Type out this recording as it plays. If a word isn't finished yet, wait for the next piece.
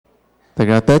Thật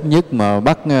ra Tết nhất mà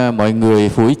bắt mọi người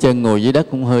phủi chân ngồi dưới đất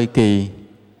cũng hơi kỳ,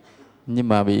 nhưng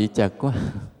mà bị chật quá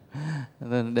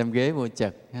nên đem ghế vô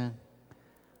chật ha.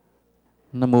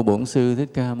 Nam mô Bổn Sư Thích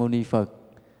Ca Mâu Ni Phật.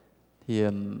 Thì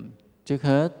trước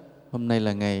hết hôm nay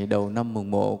là ngày đầu năm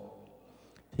mùng 1,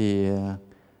 thì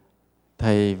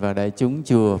thầy và đại chúng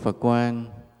chùa Phật Quang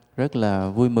rất là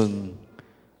vui mừng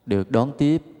được đón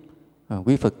tiếp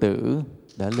quý Phật tử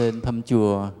đã lên thăm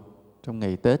chùa trong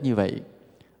ngày Tết như vậy.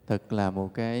 Thật là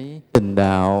một cái tình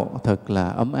đạo thật là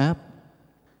ấm áp.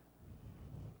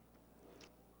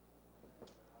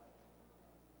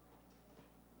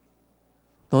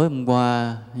 Tối hôm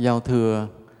qua giao thừa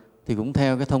thì cũng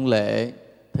theo cái thông lệ,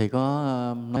 thầy có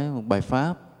nói một bài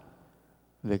pháp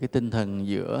về cái tinh thần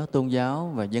giữa tôn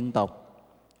giáo và dân tộc.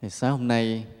 Thì sáng hôm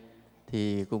nay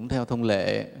thì cũng theo thông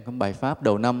lệ có bài pháp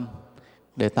đầu năm.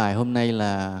 Đề tài hôm nay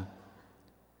là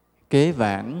kế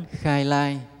vãng khai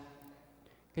lai.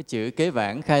 Cái chữ kế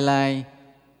vãng khai lai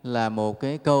là một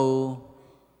cái câu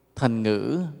thành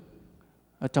ngữ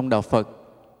ở trong đạo Phật,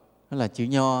 đó là chữ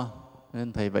Nho,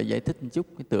 nên thầy phải giải thích một chút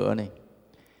cái tựa này.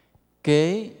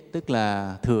 Kế tức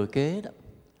là thừa kế đó,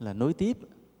 là nối tiếp,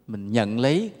 mình nhận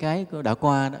lấy cái đã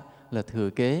qua đó là thừa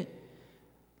kế.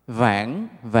 Vãng,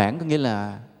 vãng có nghĩa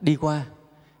là đi qua.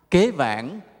 Kế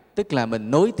vãng tức là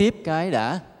mình nối tiếp cái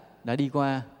đã đi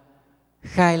qua.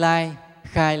 Khai lai,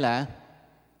 khai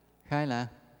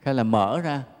là mở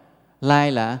ra,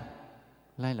 lai là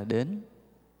đến,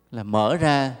 là mở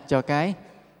ra cho cái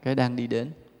đang đi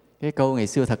đến. Cái câu ngày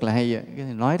xưa thật là hay, cái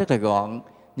nói rất là gọn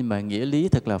nhưng mà nghĩa lý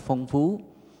thật là phong phú.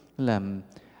 Là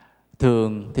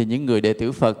thường thì những người đệ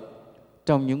tử Phật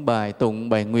trong những bài tụng,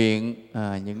 bài nguyện,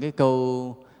 những cái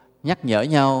câu nhắc nhở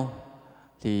nhau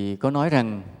thì có nói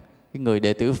rằng cái người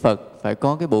đệ tử Phật phải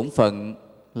có cái bổn phận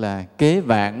là kế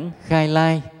vãng khai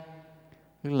lai,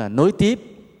 tức là nối tiếp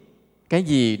cái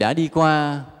gì đã đi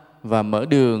qua và mở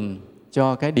đường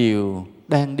cho cái điều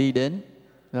đang đi đến.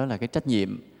 Đó là cái trách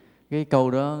nhiệm. Cái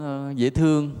câu đó dễ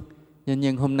thương.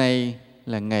 Nhân hôm nay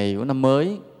là ngày của năm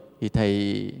mới thì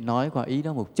thầy nói qua ý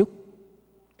đó một chút.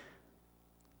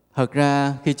 Thật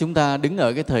ra khi chúng ta đứng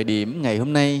ở cái thời điểm ngày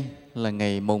hôm nay là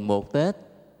ngày mùng 1 Tết,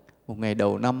 một ngày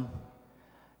đầu năm,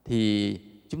 thì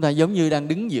chúng ta giống như đang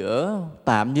đứng giữa,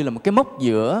 tạm như là một cái mốc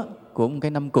giữa của một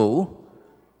cái năm cũ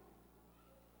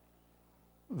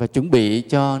và chuẩn bị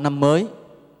cho năm mới.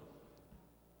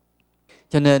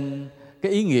 Cho nên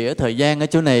cái ý nghĩa thời gian ở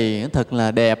chỗ này thật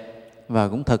là đẹp và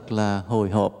cũng thật là hồi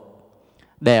hộp.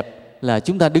 Đẹp là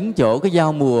chúng ta đứng chỗ cái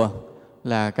giao mùa,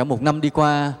 là cả một năm đi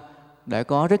qua đã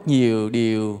có rất nhiều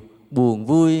điều buồn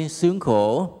vui, sướng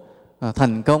khổ,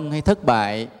 thành công hay thất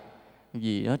bại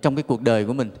gì đó trong cái cuộc đời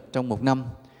của mình trong một năm.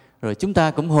 Rồi chúng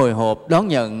ta cũng hồi hộp đón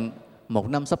nhận một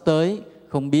năm sắp tới,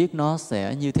 không biết nó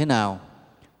sẽ như thế nào.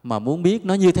 Mà muốn biết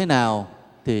nó như thế nào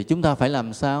thì chúng ta phải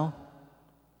làm sao?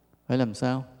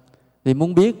 Thì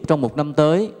muốn biết trong một năm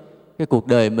tới cái cuộc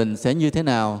đời mình sẽ như thế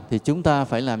nào thì chúng ta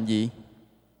phải làm gì?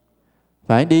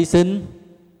 Phải đi xin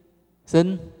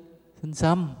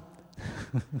xăm.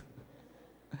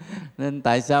 Nên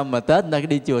tại sao mà Tết người ta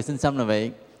đi chùa xin xăm là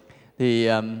vậy? Thì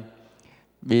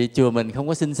vì chùa mình không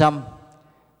có xin xăm,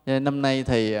 nên năm nay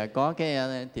thầy có cái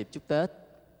thiệp chúc Tết.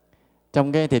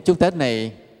 Trong cái thiệp chúc Tết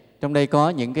này, trong đây có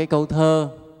những cái câu thơ,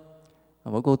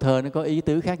 mỗi câu thơ nó có ý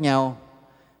tứ khác nhau.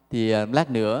 Thì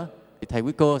lát nữa thì thầy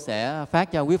quý cô sẽ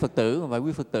phát cho quý Phật tử, và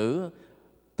quý Phật tử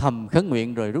thầm khấn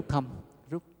nguyện rồi rút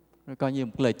coi như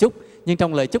một lời chúc. Nhưng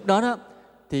trong lời chúc đó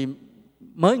thì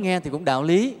mới nghe thì cũng đạo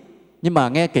lý, nhưng mà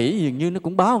nghe kỹ dường như nó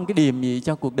cũng báo một cái điềm gì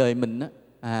cho cuộc đời mình đó.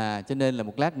 Cho nên là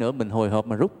một lát nữa mình hồi hộp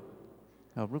mà rút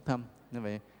thăm như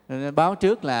vậy. Nên báo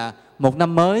trước là một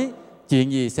năm mới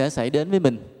chuyện gì sẽ xảy đến với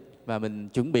mình và mình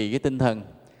chuẩn bị cái tinh thần.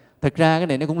 Thật ra cái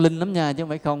này nó cũng linh lắm nha, chứ không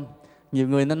phải không. Nhiều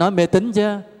người nó nói mê tín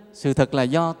chứ sự thật là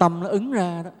do tâm nó ứng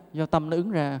ra đó.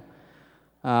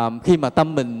 Khi mà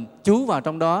tâm mình chú vào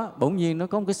trong đó, bỗng nhiên nó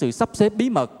có một cái sự sắp xếp bí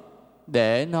mật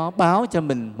để nó báo cho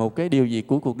mình một cái điều gì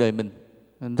của cuộc đời mình.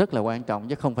 Nên rất là quan trọng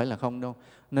chứ không phải là không đâu.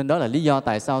 Nên đó là lý do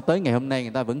tại sao tới ngày hôm nay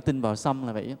người ta vẫn tin vào xăm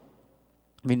là vậy.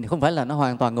 Vì không phải là nó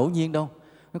hoàn toàn ngẫu nhiên đâu.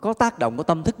 Nó có tác động của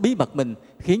tâm thức bí mật mình,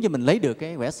 khiến cho mình lấy được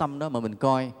cái quẻ xăm đó mà mình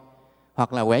coi.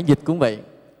 Hoặc là quẻ dịch cũng vậy.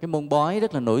 Cái môn bói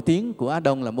rất là nổi tiếng của Á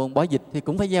Đông là môn bói dịch, thì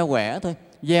cũng phải gieo quẻ thôi.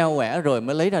 Gieo quẻ rồi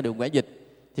mới lấy ra được quẻ dịch.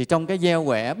 Thì trong cái gieo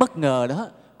quẻ bất ngờ đó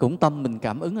cũng tâm mình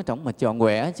cảm ứng ở trong mà chọn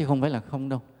quẻ, chứ không phải là không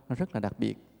đâu. Nó rất là đặc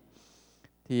biệt.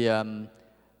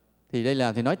 Thì đây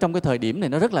là thì nói trong cái thời điểm này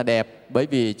nó rất là đẹp, bởi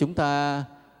vì chúng ta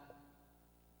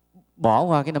bỏ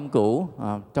qua cái năm cũ,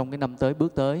 trong cái năm tới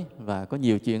bước tới, và có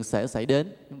nhiều chuyện sẽ xảy đến,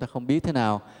 chúng ta không biết thế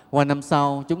nào. Qua năm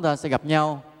sau chúng ta sẽ gặp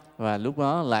nhau và lúc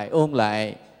đó lại ôn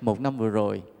lại một năm vừa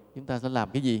rồi chúng ta sẽ làm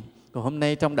cái gì. Còn hôm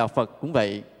nay trong đạo Phật cũng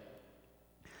vậy,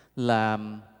 là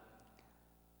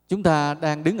chúng ta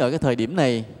đang đứng ở cái thời điểm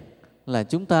này là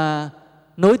chúng ta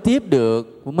nối tiếp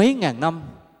được của mấy ngàn năm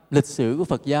lịch sử của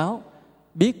Phật giáo.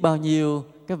 Biết bao nhiêu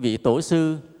các vị tổ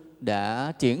sư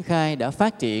đã triển khai, đã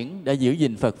phát triển, đã giữ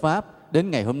gìn Phật Pháp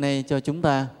đến ngày hôm nay cho chúng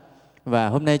ta. Và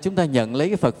hôm nay chúng ta nhận lấy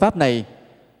cái Phật Pháp này,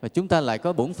 và chúng ta lại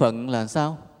có bổn phận là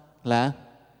sao? Là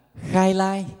khai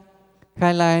lai.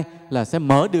 Khai lai là sẽ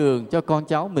mở đường cho con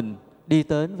cháu mình đi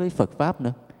đến với Phật Pháp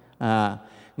nữa.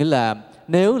 Nghĩa là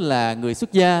nếu là người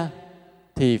xuất gia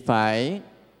thì phải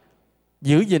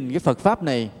giữ gìn cái Phật Pháp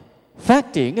này,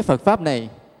 phát triển cái Phật Pháp này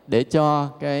để cho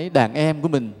cái đàn em của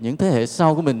mình, những thế hệ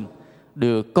sau của mình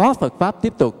được có Phật Pháp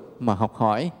tiếp tục mà học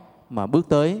hỏi, mà bước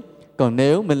tới. Còn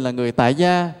nếu mình là người tại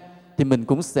gia thì mình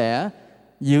cũng sẽ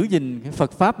giữ gìn cái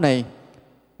Phật Pháp này,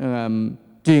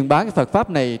 truyền bá cái Phật Pháp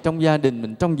này trong gia đình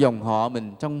mình, trong dòng họ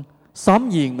mình, trong xóm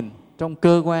giềng mình, trong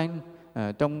cơ quan,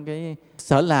 trong cái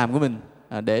sở làm của mình,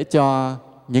 để cho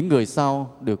những người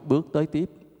sau được bước tới tiếp.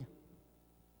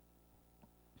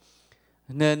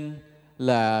 Nên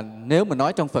là nếu mà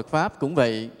nói trong Phật Pháp cũng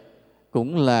vậy,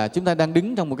 cũng là chúng ta đang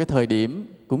đứng trong một cái thời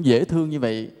điểm cũng dễ thương như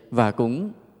vậy, và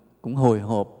cũng hồi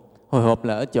hộp. Hồi hộp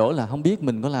là ở chỗ là không biết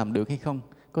mình có làm được hay không,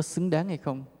 có xứng đáng hay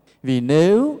không. Vì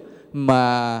nếu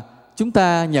mà chúng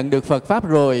ta nhận được Phật Pháp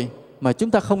rồi mà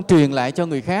chúng ta không truyền lại cho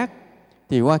người khác,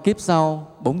 thì qua kiếp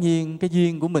sau bỗng nhiên cái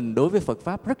duyên của mình đối với Phật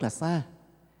Pháp rất là xa.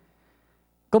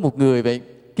 Có một người vậy,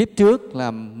 kiếp trước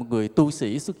làm một người tu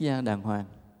sĩ xuất gia đàng hoàng,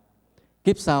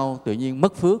 kiếp sau tự nhiên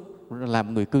mất phước,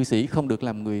 làm người cư sĩ, không được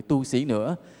làm người tu sĩ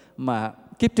nữa. Mà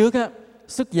kiếp trước á,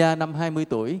 xuất gia năm 20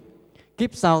 tuổi,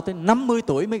 kiếp sau tới 50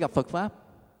 tuổi mới gặp Phật Pháp.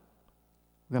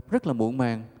 Gặp rất là muộn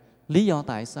màng. Lý do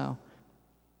tại sao?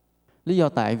 Lý do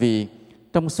tại vì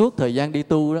trong suốt thời gian đi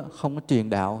tu đó, không có truyền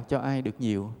đạo cho ai được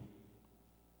nhiều,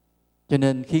 cho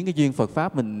nên khiến cái duyên Phật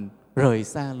Pháp mình rời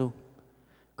xa luôn.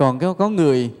 Còn có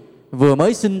người vừa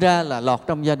mới sinh ra là lọt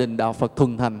trong gia đình đạo Phật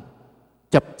thuần thành,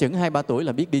 chập chững 2-3 tuổi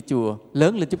là biết đi chùa,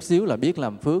 lớn lên chút xíu là biết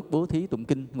làm phước, bố thí, tụng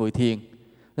kinh, ngồi thiền.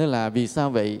 Nên là vì sao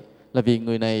vậy? Là vì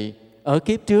người này ở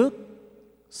kiếp trước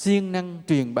siêng năng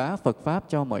truyền bá Phật Pháp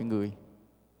cho mọi người,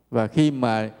 và khi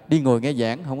mà đi ngồi nghe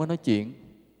giảng không có nói chuyện.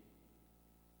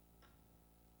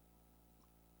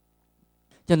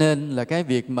 Cho nên là cái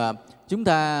việc mà chúng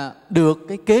ta được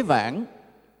cái kế vãng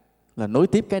là nối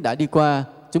tiếp cái đã đi qua,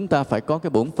 chúng ta phải có cái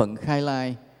bổn phận khai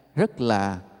lai rất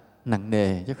là nặng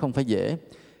nề chứ không phải dễ.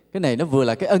 Cái này nó vừa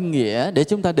là cái ân nghĩa để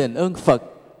chúng ta đền ơn Phật,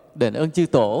 đền ơn chư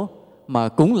tổ, mà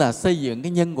cũng là xây dựng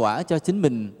cái nhân quả cho chính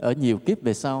mình ở nhiều kiếp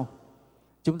về sau.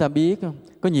 Chúng ta biết không?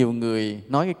 Có nhiều người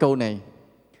nói cái câu này,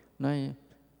 nói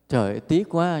trời tiếc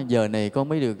quá, giờ này con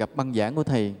mới được gặp băng giảng của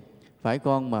thầy. Phải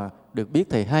con mà được biết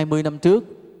thầy 20 năm trước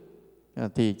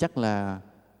thì chắc là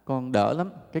con đỡ lắm.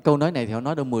 Cái câu nói này thì họ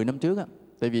nói đâu 10 năm trước á.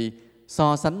 Tại vì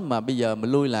so sánh mà bây giờ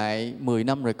mình lui lại 10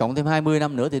 năm rồi cộng thêm 20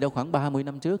 năm nữa thì đâu khoảng 30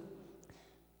 năm trước.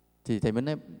 Thì thầy mới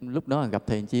nói lúc đó là gặp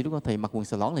thầy chi, lúc đó thầy mặc quần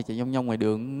xà lón là chạy nhông nhông ngoài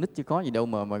đường, nít chứ có gì đâu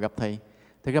mà gặp thầy.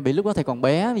 Thật ra bị lúc đó thầy còn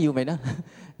bé ví dụ vậy đó.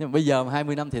 Nhưng mà bây giờ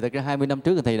 20 năm thì thật ra 20 năm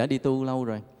trước thì thầy đã đi tu lâu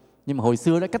rồi. Nhưng mà hồi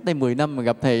xưa đó, cách đây 10 năm mà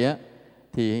gặp thầy á,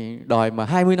 thì đòi mà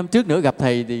 20 năm trước nữa gặp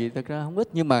thầy thì thật ra không ít.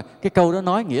 Nhưng mà cái câu đó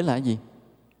nói nghĩa là gì?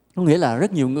 Có nghĩa là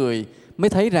rất nhiều người mới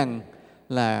thấy rằng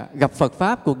là gặp Phật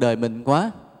Pháp cuộc đời mình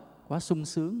quá sung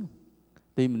sướng.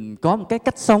 Thì mình có một cái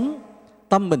cách sống,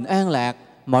 tâm mình an lạc,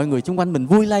 mọi người xung quanh mình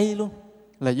vui lây luôn.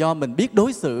 Là do mình biết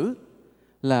đối xử,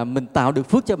 là mình tạo được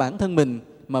phước cho bản thân mình,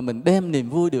 mà mình đem niềm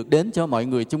vui được đến cho mọi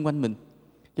người xung quanh mình.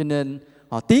 Cho nên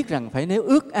họ tiếc rằng phải nếu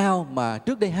ước ao mà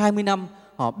trước đây 20 năm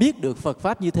họ biết được Phật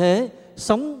Pháp như thế,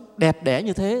 sống đẹp đẽ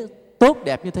như thế, tốt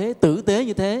đẹp như thế, tử tế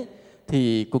như thế,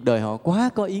 thì cuộc đời họ quá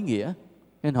có ý nghĩa.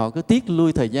 Nên họ cứ tiếc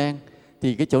lui thời gian.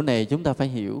 Thì cái chỗ này chúng ta phải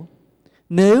hiểu.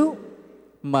 Nếu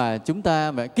mà chúng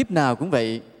ta mà kiếp nào cũng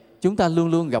vậy, chúng ta luôn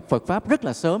luôn gặp Phật Pháp rất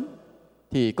là sớm,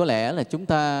 thì có lẽ là chúng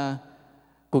ta,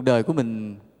 cuộc đời của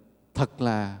mình thật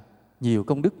là nhiều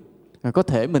công đức. Có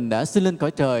thể mình đã sinh lên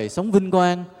cõi trời, sống vinh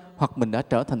quang, hoặc mình đã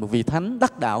trở thành một vị thánh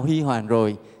đắc đạo huy hoàng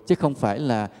rồi, chứ không phải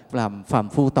là làm phàm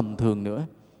phu tầm thường nữa.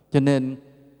 Cho nên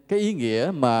cái ý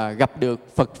nghĩa mà gặp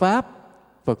được Phật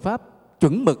Pháp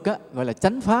chuẩn mực á, gọi là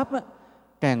chánh Pháp á,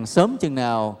 càng sớm chừng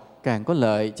nào càng có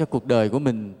lợi cho cuộc đời của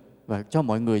mình và cho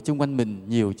mọi người xung quanh mình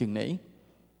nhiều chừng nấy.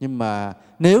 Nhưng mà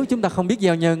nếu chúng ta không biết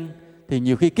gieo nhân thì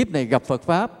nhiều khi kiếp này gặp Phật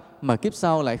Pháp mà kiếp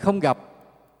sau lại không gặp,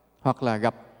 hoặc là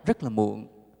gặp rất là muộn.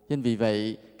 Nên vì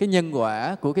vậy cái nhân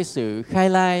quả của cái sự khai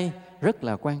lai rất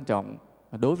là quan trọng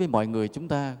đối với mọi người chúng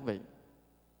ta. Vậy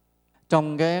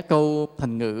trong cái câu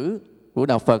thành ngữ của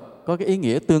Đạo Phật có cái ý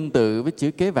nghĩa tương tự với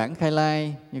chữ kế vãng khai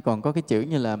lai, nhưng còn có cái chữ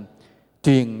như là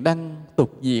truyền đăng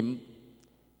tục diệm.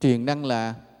 Truyền đăng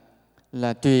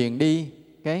là truyền đi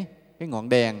cái ngọn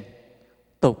đèn,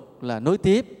 tục là nối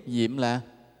tiếp,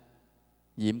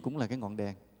 diệm cũng là cái ngọn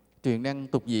đèn. Truyền đăng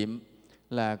tục diệm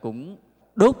là cũng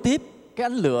đốt tiếp cái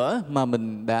ánh lửa mà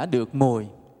mình đã được mồi,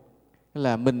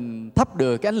 là mình thắp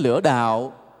được cái ánh lửa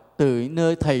đạo từ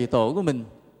nơi thầy tổ của mình,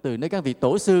 từ nơi các vị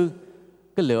tổ sư.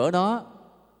 Cái lửa đó,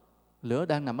 lửa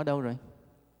đang nằm ở đâu rồi?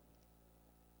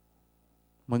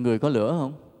 Mọi người có lửa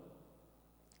không?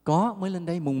 Có, mới lên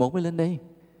đây, mùng 1 mới lên đây.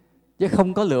 Chứ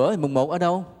không có lửa thì mùng 1 ở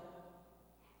đâu?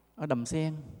 Ở Đầm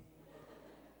Sen,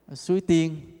 ở Suối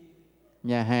Tiên,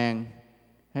 nhà hàng,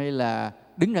 hay là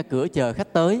đứng ra cửa chờ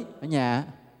khách tới ở nhà,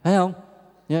 thấy không?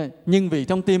 Nhưng vì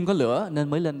trong tim có lửa nên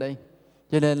mới lên đây.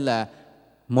 Cho nên là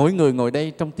mỗi người ngồi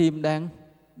đây trong tim đang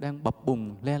bập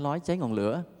bùng le lói cháy ngọn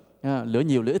lửa. Lửa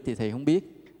nhiều lửa ít thì thầy không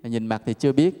biết, nhìn mặt thì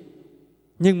chưa biết.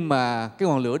 Nhưng mà cái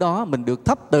ngọn lửa đó mình được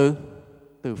thắp từ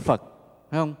Phật,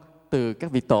 phải không? Từ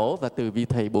các vị tổ và từ vị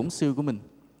thầy bổn sư của mình.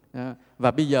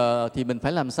 Và bây giờ thì mình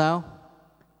phải làm sao?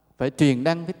 Phải truyền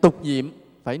đăng, phải tục diệm,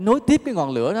 phải nối tiếp cái ngọn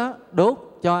lửa đó,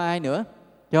 đốt cho ai nữa?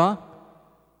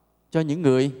 Cho những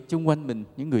người xung quanh mình,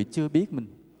 những người chưa biết mình.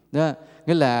 Đó.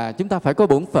 Nghĩa là chúng ta phải có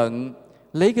bổn phận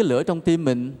lấy cái lửa trong tim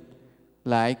mình,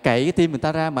 lại cậy cái tim người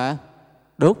ta ra mà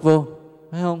đốt vô,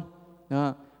 phải không?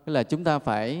 Đó. Nghĩa là chúng ta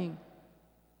phải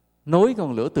nối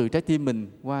ngọn lửa từ trái tim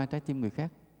mình qua trái tim người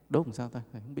khác. Đốt làm sao ta?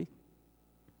 Thầy không biết.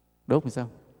 Đốt làm sao?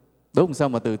 Đốt làm sao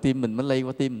mà từ tim mình mới lây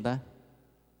qua tim người ta?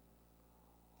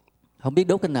 Không biết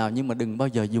đốt cái nào, nhưng mà đừng bao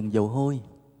giờ dùng dầu hôi,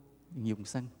 dùng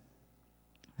xăng.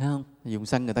 Thấy không? Dùng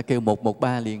xăng người ta kêu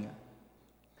 113 liền.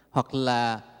 Hoặc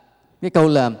là cái câu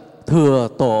là thừa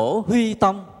tổ huy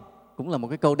tông, cũng là một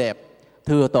cái câu đẹp.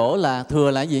 Thừa tổ là,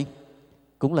 thừa là gì?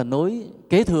 Cũng là nối,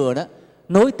 kế thừa đó,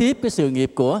 nối tiếp cái sự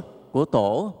nghiệp của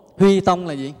tổ. Huy tông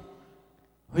là gì?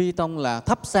 Huy tông là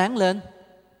thắp sáng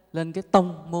lên cái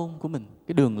tông môn của mình,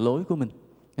 cái đường lối của mình.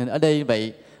 Nên ở đây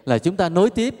vậy là chúng ta nối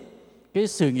tiếp cái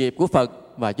sự nghiệp của Phật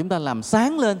và chúng ta làm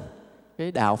sáng lên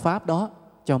cái đạo Pháp đó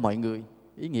cho mọi người.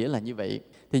 Ý nghĩa là như vậy.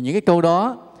 Thì những cái câu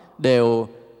đó đều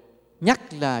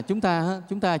nhắc là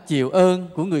chúng ta chịu ơn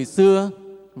của người xưa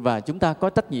và chúng ta có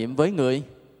trách nhiệm với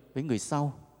người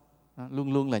sau. Đó,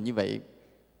 luôn luôn là như vậy.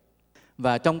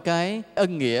 Và trong cái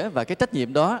ân nghĩa và cái trách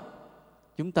nhiệm đó,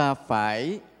 chúng ta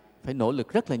phải nỗ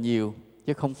lực rất là nhiều,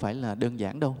 chứ không phải là đơn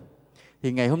giản đâu.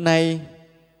 Thì ngày hôm nay,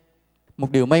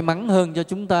 một điều may mắn hơn cho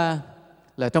chúng ta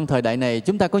là trong thời đại này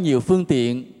chúng ta có nhiều phương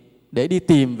tiện để đi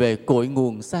tìm về cội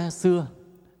nguồn xa xưa.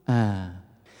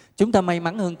 Chúng ta may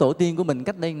mắn hơn tổ tiên của mình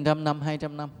cách đây 100 năm,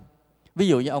 200 năm. Ví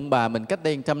dụ như ông bà mình cách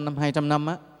đây 100 năm, 200 năm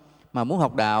á, mà muốn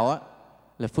học đạo á,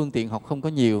 là phương tiện học không có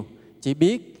nhiều. Chỉ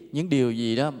biết những điều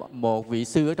gì đó một vị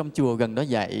sư ở trong chùa gần đó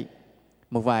dạy,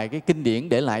 một vài cái kinh điển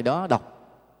để lại đó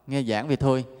đọc, nghe giảng vậy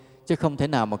thôi. Chứ không thể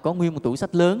nào mà có nguyên một tủ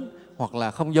sách lớn, hoặc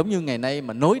là không giống như ngày nay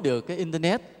mà nối được cái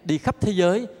Internet đi khắp thế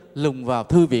giới, lùng vào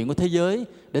thư viện của thế giới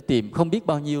để tìm không biết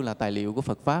bao nhiêu là tài liệu của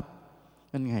Phật Pháp.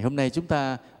 Nên ngày hôm nay chúng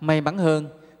ta may mắn hơn,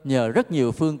 nhờ rất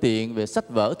nhiều phương tiện về sách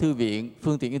vở, thư viện,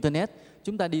 phương tiện Internet,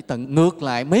 chúng ta đi tận ngược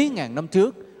lại mấy ngàn năm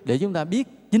trước để chúng ta biết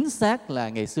chính xác là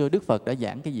ngày xưa Đức Phật đã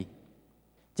giảng cái gì.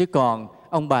 Chứ còn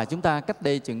ông bà chúng ta cách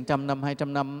đây chừng 100 năm,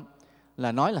 200 năm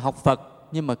là nói là học Phật,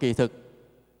 nhưng mà kỳ thực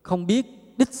không biết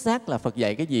đích xác là Phật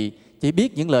dạy cái gì, chỉ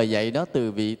biết những lời dạy đó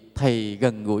từ vị thầy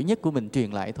gần gũi nhất của mình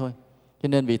truyền lại thôi. Cho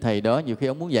nên vị thầy đó nhiều khi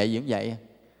ông muốn dạy gì ông dạy.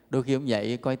 Đôi khi ông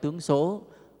dạy coi tướng số,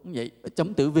 ông dạy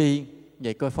chấm tử vi,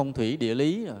 dạy coi phong thủy địa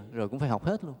lý, rồi cũng phải học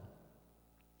hết luôn.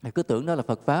 Thầy cứ tưởng đó là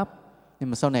Phật Pháp, nhưng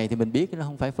mà sau này thì mình biết nó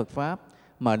không phải Phật Pháp,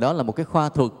 mà đó là một cái khoa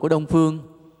thuật của Đông Phương,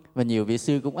 và nhiều vị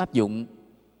sư cũng áp dụng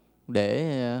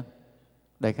để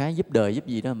đại khái giúp đời giúp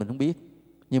gì đó mình không biết,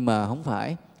 nhưng mà không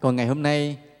phải. Còn ngày hôm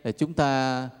nay là chúng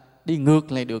ta đi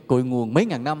ngược lại được cội nguồn mấy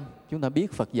ngàn năm, chúng ta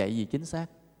biết Phật dạy gì chính xác.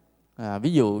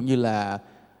 Ví dụ như là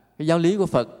cái giáo lý của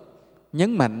Phật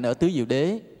nhấn mạnh ở tứ diệu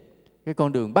đế, cái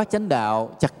con đường bát chánh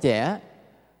đạo chặt chẽ,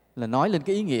 là nói lên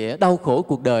cái ý nghĩa đau khổ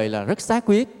cuộc đời là rất xác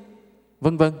quyết,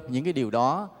 vân vân. Những cái điều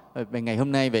đó về ngày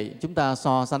hôm nay vậy chúng ta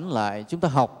so sánh lại, chúng ta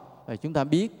học và chúng ta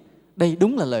biết đây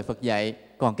đúng là lời Phật dạy.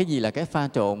 Còn cái gì là cái pha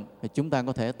trộn thì chúng ta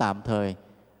có thể tạm thời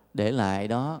để lại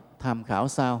đó tham khảo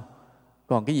sau.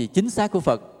 Còn cái gì chính xác của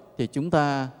Phật thì chúng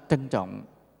ta trân trọng.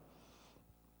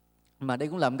 Mà đây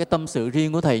cũng là một cái tâm sự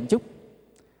riêng của thầy một chút.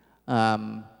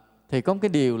 Thì có một cái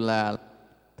điều là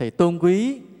thầy tôn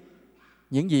quý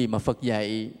những gì mà Phật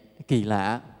dạy kỳ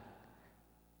lạ.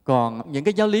 Còn những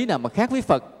cái giáo lý nào mà khác với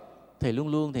Phật thầy luôn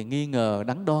luôn thầy nghi ngờ,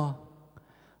 đắn đo.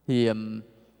 Thì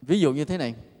ví dụ như thế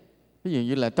này, ví dụ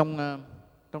như là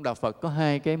trong đạo Phật có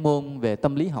hai cái môn về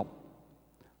tâm lý học.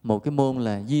 Một cái môn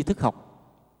là di thức học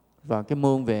và cái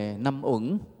môn về năm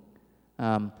uẩn.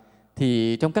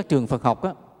 thì trong các trường Phật học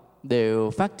á, đều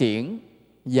phát triển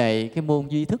dạy cái môn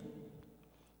duy thức.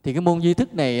 Thì cái môn duy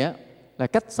thức này á, là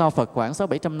cách sau Phật khoảng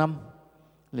 600-700 năm,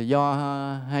 là do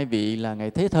hai vị là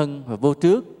Ngài Thế Thân và Vô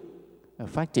Trước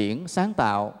phát triển, sáng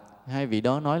tạo. Hai vị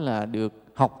đó nói là được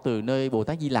học từ nơi Bồ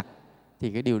Tát Di Lặc.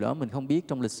 Thì cái điều đó mình không biết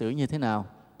trong lịch sử như thế nào,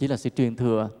 chỉ là sự truyền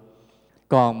thừa.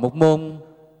 Còn một môn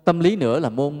tâm lý nữa là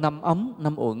môn năm ấm,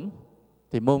 năm uẩn.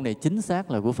 Thì môn này chính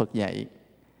xác là của Phật dạy,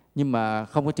 nhưng mà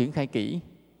không có triển khai kỹ.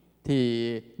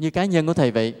 Thì như cá nhân của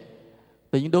Thầy vậy,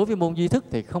 tự nhiên đối với môn duy thức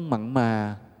thì không mặn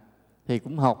mà. Thầy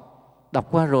cũng học, đọc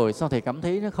qua rồi, sau Thầy cảm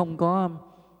thấy nó không có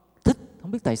thích,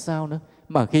 không biết tại sao nữa.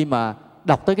 Mà khi mà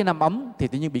đọc tới cái năm ấm thì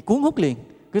tự nhiên bị cuốn hút liền.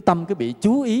 Cái tâm cứ bị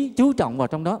chú ý, chú trọng vào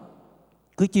trong đó,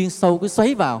 cứ chuyên sâu, cứ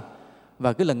xoáy vào.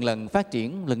 Và cứ lần lần phát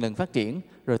triển.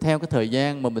 Rồi theo cái thời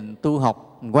gian mà mình tu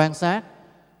học, mình quan sát,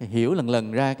 hiểu lần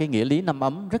lần ra cái nghĩa lý năm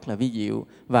ấm rất là vi diệu.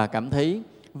 Và cảm thấy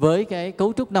với cái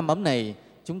cấu trúc năm ấm này,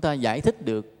 chúng ta giải thích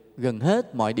được gần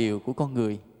hết mọi điều của con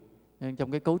người. Nên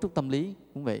trong cái cấu trúc tâm lý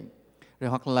cũng vậy. Rồi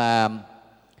hoặc là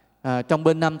trong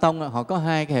bên Nam Tông họ có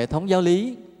hai cái hệ thống giáo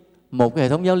lý. Một cái hệ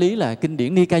thống giáo lý là kinh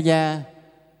điển Nikaya,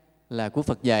 là của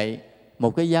Phật dạy.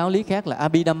 Một cái giáo lý khác là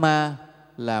Abhidhamma,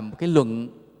 là một cái luận.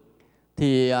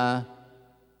 Thì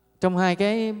trong hai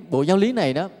cái bộ giáo lý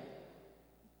này đó,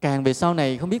 càng về sau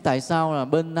này không biết tại sao là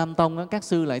bên Nam Tông đó, các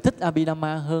sư lại thích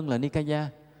Abhidhamma hơn là Nikaya,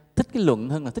 thích cái luận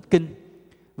hơn là thích kinh.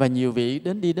 Và nhiều vị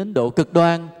đi đến độ cực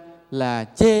đoan là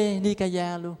chê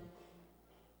Nikaya luôn,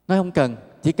 nói không cần,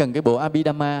 chỉ cần cái bộ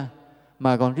Abhidhamma.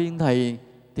 Mà còn riêng Thầy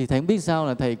thì Thầy không biết sao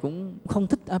là Thầy cũng không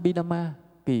thích Abhidhamma,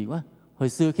 kỳ quá. Hồi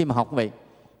xưa khi mà học vậy,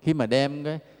 khi mà đem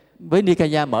cái với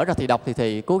Nikaya mở ra thì đọc thì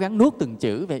Thầy cố gắng nuốt từng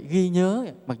chữ vậy, ghi nhớ,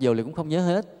 mặc dù là cũng không nhớ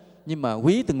hết, nhưng mà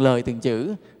quý từng lời từng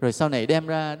chữ. Rồi sau này đem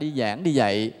ra đi giảng, đi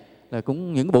dạy là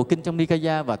cũng những bộ kinh trong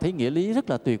Nikaya và thấy nghĩa lý rất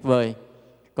là tuyệt vời.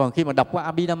 Còn khi mà đọc qua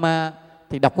Abhidhamma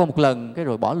thì đọc qua một lần cái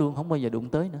rồi bỏ luôn, không bao giờ đụng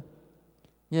tới nữa.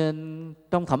 Nên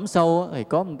trong thẳm sâu thì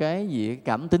có một cái gì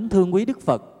cảm tính thương quý Đức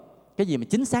Phật. Cái gì mà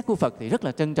chính xác của Phật thì rất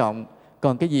là trân trọng.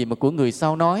 Còn cái gì mà của người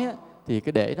sau nói thì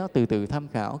cái để đó từ từ tham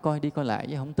khảo, coi đi coi lại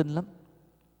chứ không tin lắm.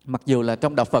 Mặc dù là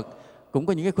trong đạo Phật cũng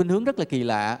có những cái khuynh hướng rất là kỳ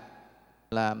lạ,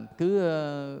 là cứ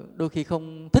đôi khi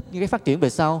không thích những cái phát triển về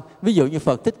sau. Ví dụ như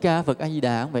Phật Thích Ca, Phật A Di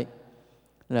Đà cũng vậy.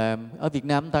 Là ở Việt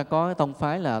Nam ta có tông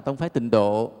phái là tông phái Tịnh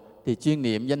Độ, thì chuyên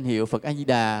niệm danh hiệu Phật A Di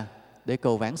Đà để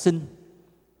cầu vãng sinh.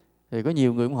 Thì có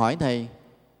nhiều người cũng hỏi Thầy,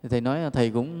 thì Thầy nói là Thầy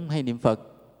cũng hay niệm Phật,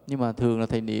 nhưng mà thường là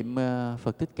Thầy niệm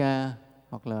Phật Thích Ca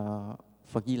hoặc là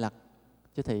Phật Di Lặc,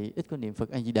 chứ Thầy ít có niệm Phật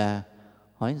A Di Đà.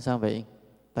 Hỏi sao vậy?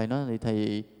 Thầy nói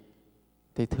thì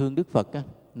Thầy thương Đức Phật á,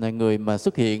 là người mà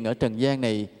xuất hiện ở trần gian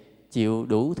này chịu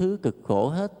đủ thứ cực khổ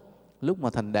hết. Lúc mà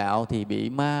thành đạo thì bị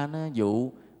ma nó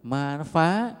dụ, ma nó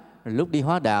phá. Rồi lúc đi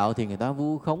hóa đạo thì người ta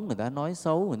vu khống, người ta nói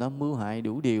xấu, người ta mưu hại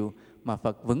đủ điều. Mà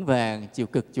Phật vững vàng chịu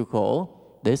cực chịu khổ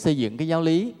để xây dựng cái giáo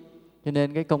lý. Cho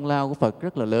nên cái công lao của Phật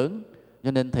rất là lớn.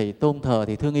 Cho nên Thầy tôn thờ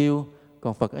thì thương yêu.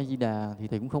 Còn Phật A Di Đà thì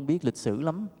Thầy cũng không biết lịch sử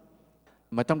lắm.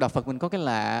 Mà trong đạo Phật mình có cái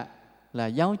lạ là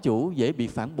giáo chủ dễ bị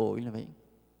phản bội là vậy.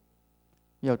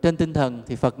 Vào trên tinh thần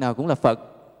thì Phật nào cũng là Phật,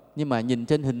 nhưng mà nhìn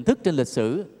trên hình thức, trên lịch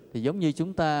sử thì giống như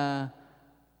chúng ta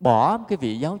bỏ cái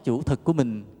vị giáo chủ thực của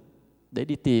mình để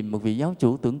đi tìm một vị giáo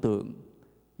chủ tưởng tượng.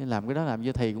 Nên làm cái đó làm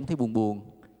cho Thầy cũng thấy buồn buồn.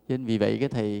 Cho nên vì vậy cái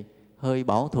Thầy hơi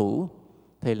bảo thủ.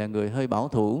 Thầy là người hơi bảo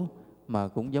thủ mà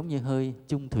cũng giống như hơi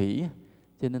chung thủy.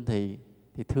 Cho nên Thầy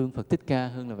thì thương Phật Thích Ca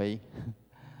hơn là vậy.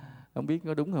 Không biết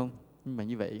có đúng không? Nhưng mà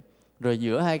như vậy. Rồi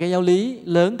giữa hai cái giáo lý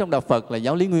lớn trong đạo Phật là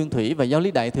giáo lý Nguyên Thủy và giáo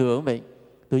lý Đại Thừa cũng vậy.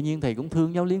 Tự nhiên Thầy cũng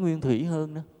thương giáo lý Nguyên Thủy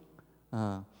hơn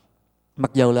nữa.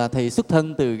 Mặc dù là Thầy xuất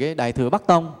thân từ cái Đại Thừa Bắc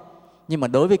Tông, nhưng mà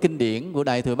đối với kinh điển của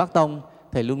Đại Thừa Bắc Tông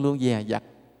Thầy luôn luôn dè dặt,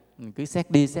 cứ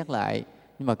xét đi xét lại.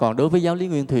 Nhưng mà còn đối với giáo lý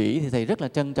Nguyên Thủy thì Thầy rất là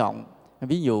trân trọng.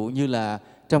 Ví dụ như là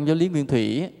trong giáo lý Nguyên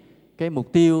Thủy, cái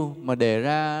mục tiêu mà đề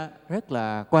ra rất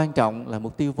là quan trọng là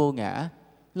mục tiêu vô ngã.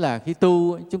 Tức là khi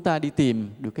tu chúng ta đi tìm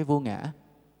được cái vô ngã,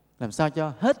 làm sao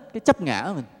cho hết cái chấp ngã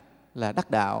của mình là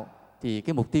đắc đạo. Thì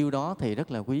cái mục tiêu đó Thầy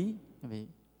rất là quý.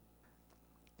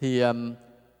 Thì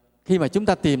khi mà chúng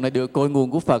ta tìm lại được cội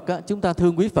nguồn của Phật á, chúng ta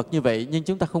thương quý Phật như vậy, nhưng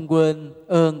chúng ta không quên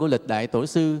ơn của lịch đại tổ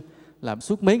sư, làm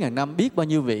suốt mấy ngàn năm biết bao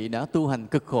nhiêu vị đã tu hành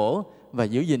cực khổ và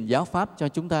giữ gìn giáo pháp cho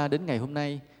chúng ta đến ngày hôm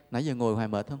nay. Nãy giờ ngồi hoài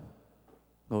mệt không?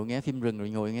 Ngồi nghe phim rừng rồi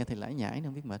ngồi nghe Thầy lải nhải,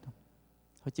 không biết mệt không?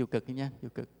 Thôi chịu cực đi nha, chịu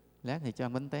cực. Lát Thầy cho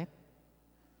ăn bánh tét.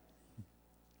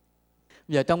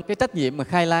 Giờ trong cái trách nhiệm mà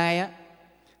khai lai á,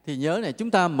 thì nhớ này,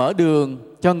 chúng ta mở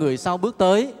đường cho người sau bước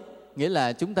tới. Nghĩa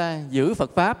là chúng ta giữ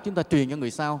Phật Pháp, chúng ta truyền cho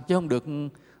người sau, chứ không được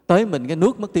tới mình cái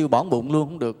nuốt mất tiêu bỏng bụng luôn,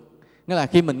 không được. Nghĩa là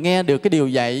khi mình nghe được cái điều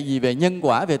dạy gì về nhân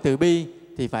quả, về từ bi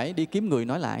thì phải đi kiếm người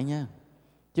nói lại nha,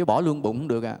 chứ bỏ luôn bụng không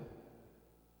được ạ.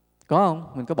 Có không?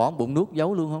 Mình có bỏ bụng nuốt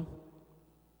giấu luôn không?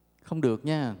 Không được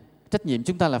nha. Trách nhiệm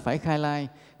chúng ta là phải khai lai.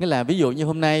 Nghĩa là ví dụ như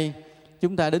hôm nay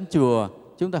chúng ta đến chùa,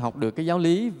 chúng ta học được cái giáo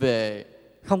lý về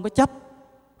không có chấp,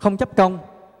 không chấp công,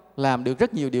 làm được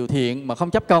rất nhiều điều thiện mà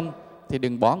không chấp công, thì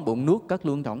đừng bỏ bụng nuốt cất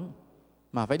luôn trỏng,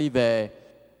 mà phải đi về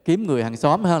kiếm người hàng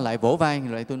xóm lại vỗ vai,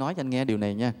 lại tôi nói cho anh nghe điều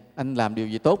này nha, anh làm điều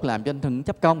gì tốt làm cho anh đừng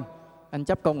chấp công, anh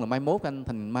chấp công là mai mốt anh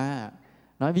thành ma.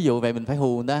 Nói ví dụ vậy, mình phải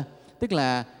hù người ta. Tức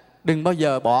là đừng bao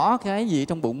giờ bỏ cái gì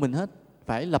trong bụng mình hết,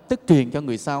 phải lập tức truyền cho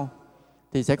người sau.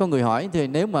 Thì sẽ có người hỏi, thì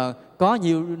nếu mà có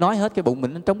nhiều nói hết cái bụng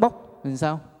mình nó trống bốc thì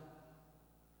sao?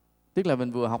 Tức là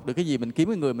mình vừa học được cái gì mình kiếm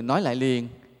cái người mình nói lại liền,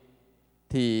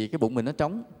 thì cái bụng mình nó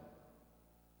trống,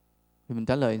 thì mình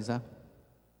trả lời làm sao?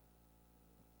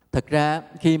 Thật ra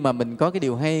khi mà mình có cái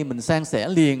điều hay mình san sẻ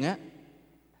liền á,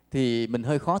 thì mình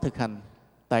hơi khó thực hành.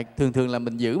 Tại thường là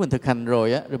mình giữ mình thực hành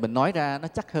rồi á, rồi mình nói ra nó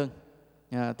chắc hơn.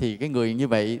 Thì cái người như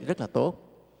vậy rất là tốt.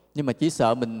 Nhưng mà chỉ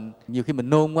sợ mình nhiều khi mình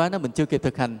nôn quá, mình chưa kịp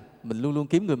thực hành, mình luôn luôn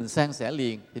kiếm người mình san sẻ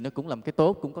liền, thì nó cũng làm cái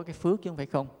tốt, cũng có cái phước chứ không phải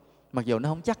không. Mặc dù nó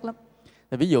không chắc lắm.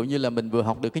 Thì ví dụ như là mình vừa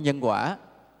học được cái nhân quả,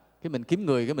 cái mình kiếm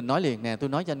người, cái mình nói liền, nè tôi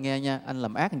nói cho anh nghe nha, anh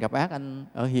làm ác anh gặp ác, anh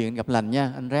ở hiền anh gặp lành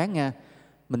nha, anh ráng nha.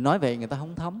 Mình nói vậy người ta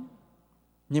không thấm.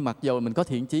 Nhưng mặc dù mình có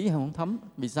thiện chí không thấm.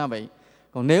 Vì sao vậy?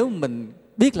 Còn nếu mình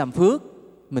biết làm phước,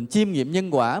 mình chiêm nghiệm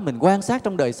nhân quả, mình quan sát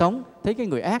trong đời sống, thấy cái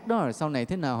người ác đó rồi sau này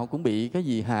thế nào họ cũng bị cái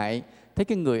gì hại, thấy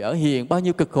cái người ở hiền bao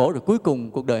nhiêu cực khổ rồi cuối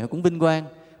cùng cuộc đời họ cũng vinh quang.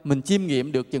 Mình chiêm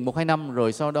nghiệm được chừng 1-2 năm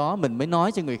rồi sau đó mình mới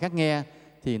nói cho người khác nghe,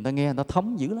 thì người ta nghe người ta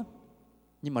thấm dữ lắm.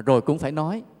 Nhưng mà rồi cũng phải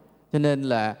nói. Cho nên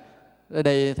là ở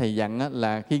đây thầy dặn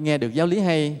là khi nghe được giáo lý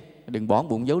hay, đừng bỏ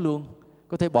bụng giấu luôn.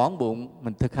 Có thể bỏ bụng,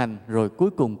 mình thực hành rồi cuối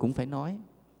cùng cũng phải nói.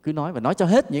 Cứ nói và nói cho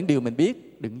hết những điều mình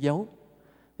biết, đừng giấu.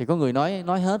 Thì có người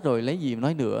nói hết rồi lấy gì mà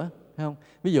nói nữa, thấy không?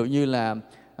 Ví dụ như là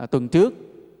tuần trước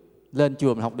lên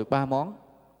chùa mình học được 3 món.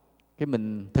 Cái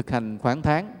mình thực hành khoảng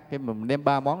tháng, cái mình đem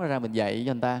 3 món ra mình dạy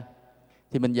cho người ta.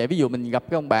 Thì mình dạy, ví dụ mình gặp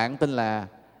cái ông bạn tên là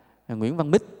Nguyễn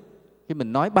Văn Mích, cái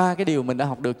mình nói 3 cái điều mình đã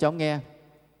học được cho ông nghe.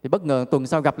 Thì bất ngờ tuần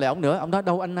sau gặp lại ông nữa, ông nói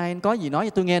đâu anh nay anh có gì nói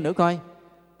cho tôi nghe nữa coi.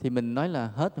 Thì mình nói là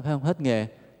hết phải không? Hết nghề,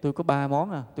 tôi có 3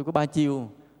 món tôi có 3 chiêu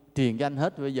truyền cho anh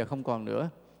hết, bây giờ không còn nữa.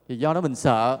 Thì do đó mình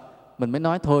sợ, mình mới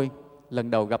nói thôi,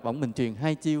 lần đầu gặp ông mình truyền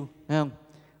 2 chiêu, thấy không?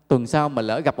 Tuần sau mà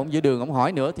lỡ gặp ông giữa đường, ông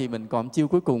hỏi nữa thì mình còn chiêu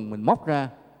cuối cùng mình móc ra.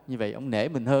 Như vậy ông nể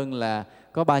mình hơn là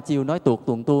có 3 chiêu nói tuột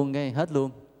tuồn tuôn cái hết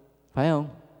luôn, phải không?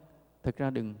 Thực ra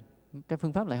đừng, cái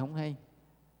phương pháp lại không hay.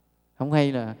 Không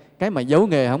hay là cái mà giấu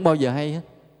nghề không bao giờ hay hết.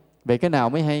 Vậy cái nào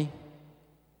mới hay?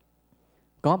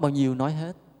 Có bao nhiêu nói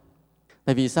hết.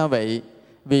 Tại vì sao vậy?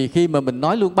 Vì khi mà mình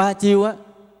nói luôn 3 chiêu á,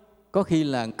 có khi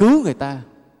là cứu người ta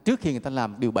trước khi người ta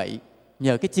làm điều bậy.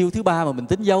 Nhờ cái chiêu thứ 3 mà mình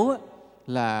tính giấu á,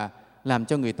 là làm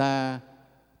cho người ta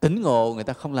tỉnh ngộ, người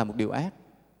ta không làm một điều ác.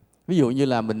 Ví dụ như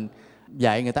là mình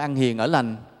dạy người ta ăn hiền ở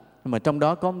lành, mà trong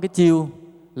đó có một cái chiêu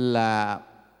là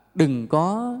đừng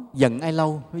có giận ai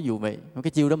lâu, ví dụ vậy.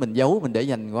 Cái chiêu đó mình giấu, mình để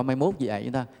dành qua mai mốt dạy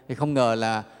người ta. Thì không ngờ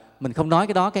là mình không nói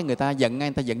cái đó, cái người ta giận ngay,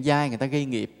 người ta giận dai, người ta gây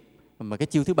nghiệp. Mà cái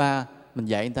chiêu thứ 3 mình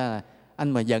dạy người ta là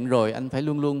anh mà giận rồi anh phải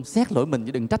luôn luôn xét lỗi mình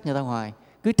chứ đừng trách người ta hoài.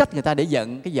 Cứ trách người ta để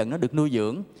giận, cái giận nó được nuôi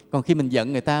dưỡng. Còn khi mình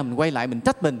giận người ta, mình quay lại mình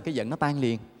trách mình, cái giận nó tan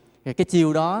liền. Cái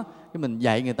chiêu đó cái mình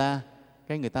dạy người ta,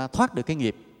 cái người ta thoát được cái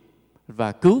nghiệp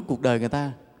và cứu cuộc đời người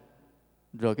ta,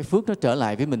 rồi cái phước nó trở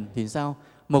lại với mình. Thì sao?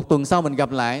 Một tuần sau mình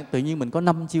gặp lại, tự nhiên mình có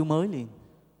 5 chiêu mới liền.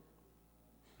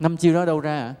 5 chiêu đó đâu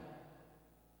ra hả?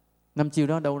 5 chiêu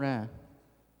đó đâu ra?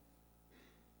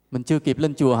 Mình chưa kịp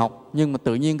lên chùa học, nhưng mà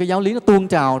tự nhiên cái giáo lý nó tuôn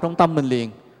trào trong tâm mình liền.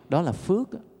 Đó là phước.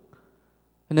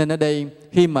 Nên ở đây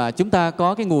khi mà chúng ta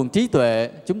có cái nguồn trí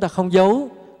tuệ, chúng ta không giấu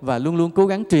và luôn luôn cố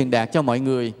gắng truyền đạt cho mọi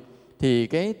người, thì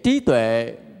cái trí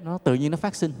tuệ nó tự nhiên nó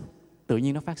phát sinh. Tự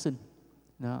nhiên nó phát sinh.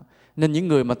 Đó. Nên những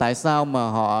người mà tại sao mà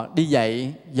họ đi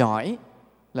dạy giỏi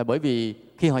là bởi vì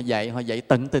khi họ dạy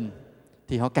tận tình,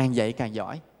 thì họ càng dạy càng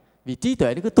giỏi. Vì trí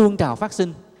tuệ nó cứ tuôn trào phát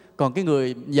sinh. Còn cái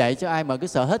người dạy cho ai mà cứ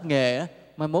sợ hết nghề á,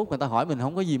 mai mốt người ta hỏi mình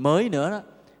không có gì mới nữa đó,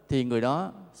 thì người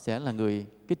đó sẽ là người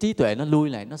cái trí tuệ nó lui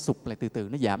lại, nó sụt lại từ từ,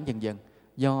 nó giảm dần dần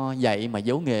do dạy mà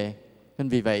giấu nghề. Nên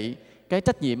vì vậy cái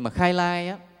trách nhiệm mà khai lai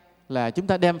á, là chúng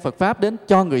ta đem Phật Pháp đến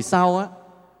cho người sau á,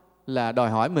 là đòi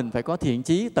hỏi mình phải có thiện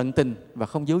chí, tận tình và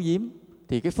không giấu giếm.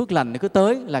 Thì cái phước lành nó cứ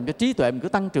tới, làm cho trí tuệ mình cứ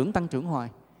tăng trưởng hoài.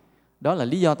 Đó là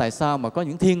lý do tại sao mà có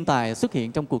những thiên tài xuất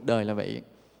hiện trong cuộc đời là vậy.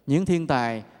 Những thiên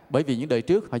tài bởi vì những đời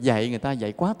trước họ dạy người ta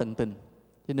dạy quá tận tình,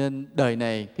 cho nên đời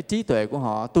này cái trí tuệ của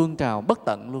họ tuôn trào bất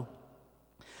tận luôn.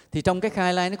 Thì trong cái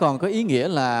khai lai nó còn có ý nghĩa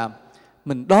là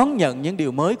mình đón nhận những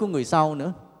điều mới của người sau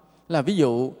nữa. Là ví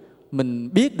dụ mình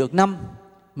biết được 5,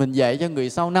 mình dạy cho người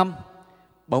sau 5,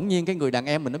 bỗng nhiên cái người đàn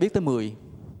em mình nó biết tới 10.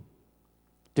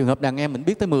 Trường hợp đàn em mình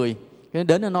biết tới 10, Cái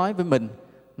đến nó nói với mình,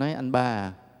 nói anh ba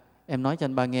à, em nói cho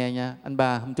anh ba nghe nha, anh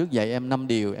ba hôm trước dạy em 5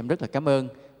 điều, em rất là cảm ơn.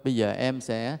 Bây giờ em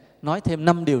sẽ nói thêm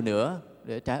 5 điều nữa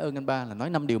để trả ơn anh ba, là nói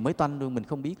 5 điều mới toanh luôn, mình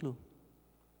không biết luôn.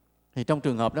 Thì trong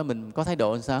trường hợp đó mình có thái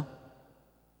độ làm sao?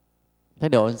 Thái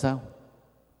độ làm sao?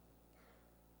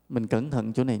 Mình cẩn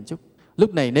thận chỗ này một chút.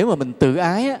 Lúc này nếu mà mình tự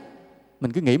ái á,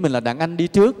 mình cứ nghĩ mình là đàn anh đi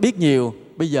trước biết nhiều,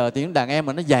 bây giờ thì những đàn em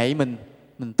mà nó dạy mình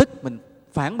tức, mình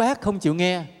phản bác không chịu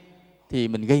nghe, thì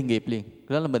mình gây nghiệp liền.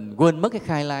 Đó là mình quên mất cái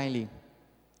khai lai liền.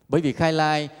 Bởi vì khai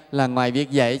lai là ngoài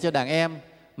việc dạy cho đàn em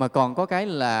mà còn có cái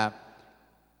là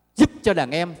giúp cho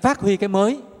đàn em phát huy cái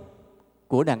mới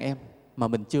của đàn em mà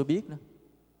mình chưa biết nữa.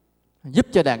 Giúp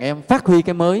cho đàn em phát huy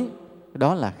cái mới,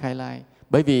 đó là khai lai.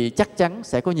 Bởi vì chắc chắn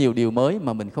sẽ có nhiều điều mới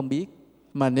mà mình không biết.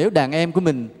 Mà nếu đàn em của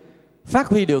mình phát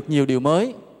huy được nhiều điều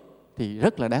mới thì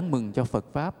rất là đáng mừng cho Phật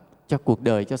Pháp, cho cuộc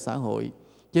đời, cho xã hội.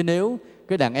 Chứ nếu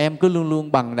cái đàn em cứ luôn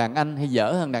luôn bằng đàn anh hay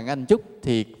dở hơn đàn anh chút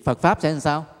thì Phật Pháp sẽ làm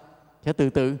sao? Sẽ từ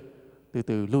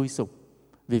từ lui sụp.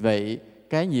 Vì vậy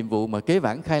cái nhiệm vụ mà kế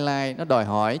vãn khai lai nó đòi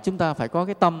hỏi chúng ta phải có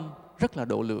cái tâm rất là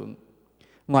độ lượng.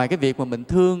 Ngoài cái việc mà mình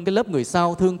thương cái lớp người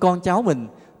sau, thương con cháu mình,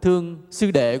 thương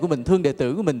sư đệ của mình, thương đệ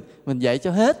tử của mình dạy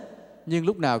cho hết, nhưng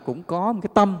lúc nào cũng có một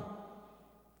cái tâm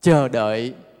chờ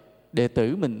đợi đệ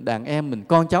tử mình, đàn em mình,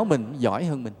 con cháu mình giỏi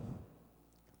hơn mình,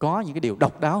 có những cái điều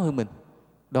độc đáo hơn mình.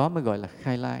 Đó mới gọi là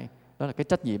khai lai. Đó là cái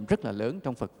trách nhiệm rất là lớn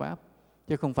trong Phật Pháp.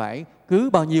 Chứ không phải cứ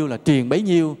bao nhiêu là truyền bấy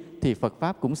nhiêu thì Phật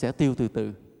Pháp cũng sẽ tiêu từ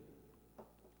từ.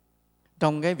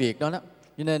 Trong cái việc đó,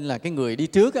 cho nên là cái người đi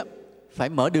trước á, phải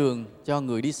mở đường cho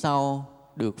người đi sau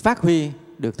được phát huy,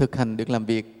 được thực hành, được làm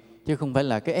việc. Chứ không phải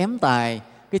là cái ém tài,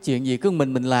 cái chuyện gì cứ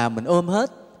mình làm, mình ôm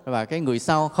hết, và cái người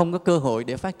sau không có cơ hội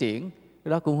để phát triển.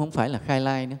 Cái đó cũng không phải là khai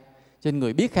lai nữa. Cho nên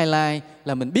người biết khai lai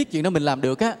là mình biết chuyện đó mình làm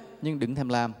được á, nhưng đừng thèm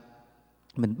làm.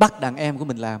 Mình bắt đàn em của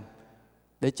mình làm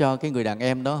để cho cái người đàn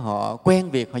em đó họ quen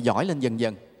việc, họ giỏi lên dần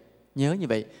dần. Nhớ như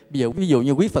vậy. Ví dụ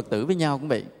như quý Phật tử với nhau cũng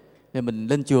vậy. Thì mình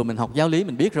lên chùa mình học giáo lý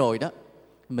mình biết rồi đó,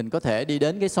 mình có thể đi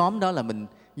đến cái xóm đó là mình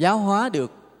giáo hóa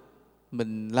được,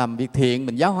 mình làm việc thiện,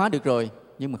 mình giáo hóa được rồi,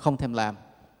 nhưng mà không thèm làm.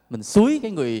 Mình xúi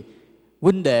cái người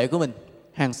huynh đệ của mình,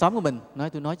 hàng xóm của mình,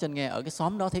 tôi nói cho anh nghe, ở cái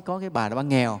xóm đó thấy có cái bà đó, bà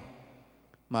nghèo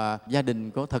mà gia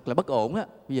đình có thật là bất ổn á.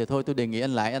 Bây giờ thôi tôi đề nghị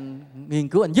anh lại, anh nghiên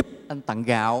cứu, anh giúp, anh tặng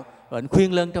gạo, rồi anh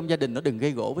khuyên lơn trong gia đình nó đừng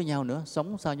gây gỗ với nhau nữa,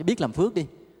 sống sao cho biết làm phước đi.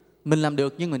 Mình làm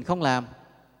được nhưng mình không làm,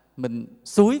 mình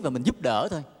xúi và mình giúp đỡ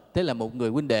thôi. Thế là một người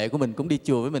huynh đệ của mình cũng đi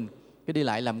chùa với mình, cái đi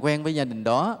lại làm quen với gia đình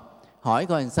đó, hỏi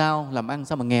coi làm sao, làm ăn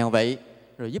sao mà nghèo vậy,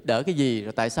 rồi giúp đỡ cái gì,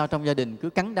 rồi tại sao trong gia đình cứ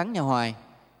cắn đắng nhau hoài.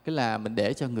 Cái là mình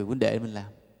để cho người huynh đệ mình làm.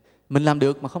 Mình làm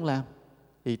được mà không làm.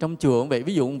 Thì trong chùa cũng vậy,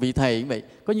 ví dụ một vị thầy cũng vậy,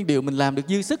 có những điều mình làm được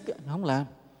dư sức không làm,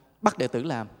 bắt đệ tử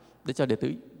làm để cho đệ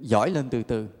tử giỏi lên từ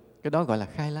từ. Cái đó gọi là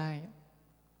khai lai,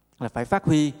 là phải phát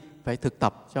huy, phải thực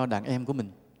tập cho đàn em của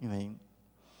mình như vậy.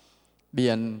 Bây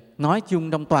giờ nói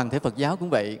chung trong toàn thể Phật giáo cũng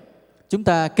vậy. Chúng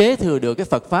ta kế thừa được cái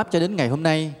Phật Pháp cho đến ngày hôm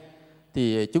nay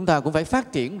thì chúng ta cũng phải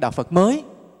phát triển đạo Phật mới.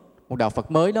 Một đạo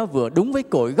Phật mới đó vừa đúng với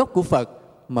cội gốc của Phật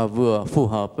mà vừa phù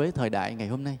hợp với thời đại ngày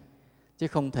hôm nay. Chứ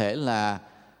không thể là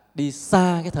đi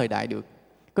xa cái thời đại được.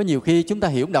 Có nhiều khi chúng ta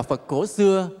hiểu đạo Phật cổ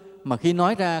xưa mà khi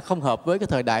nói ra không hợp với cái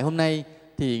thời đại hôm nay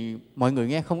thì mọi người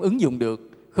nghe không ứng dụng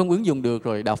được. Không ứng dụng được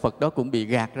rồi đạo Phật đó cũng bị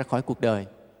gạt ra khỏi cuộc đời.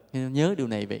 Nên nhớ điều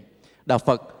này vậy. Đạo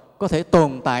Phật có thể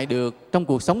tồn tại được trong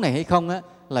cuộc sống này hay không á,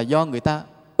 là do người ta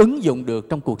ứng dụng được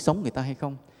trong cuộc sống người ta hay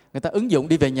không. Người ta ứng dụng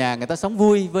đi về nhà, người ta sống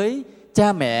vui với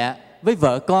cha mẹ, với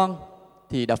vợ con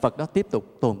thì đạo Phật đó tiếp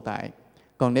tục tồn tại.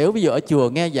 Còn nếu ví dụ ở chùa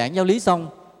nghe giảng giáo lý xong,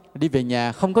 đi về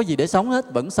nhà không có gì để sống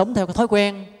hết, vẫn sống theo cái thói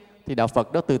quen, thì đạo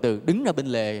Phật đó từ từ đứng ra bên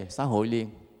lề xã hội liền.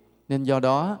 Nên do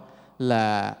đó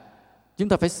là chúng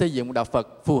ta phải xây dựng một đạo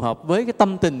Phật phù hợp với cái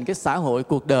tâm tình, cái xã hội,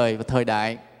 cuộc đời và thời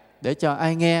đại, để cho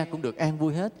ai nghe cũng được an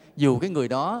vui hết. Dù cái người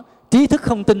đó trí thức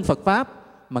không tin Phật Pháp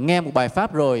mà nghe một bài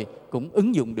Pháp rồi cũng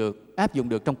ứng dụng được, áp dụng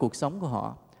được trong cuộc sống của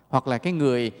họ. Hoặc là cái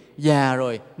người già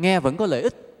rồi nghe vẫn có lợi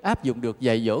ích, áp dụng được,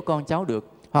 dạy dỗ con cháu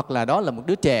được. Hoặc là đó là một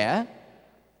đứa trẻ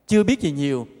chưa biết gì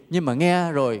nhiều nhưng mà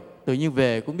nghe rồi tự nhiên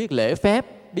về cũng biết lễ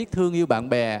phép, biết thương yêu bạn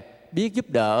bè, biết giúp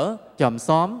đỡ chòm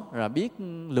xóm, rồi biết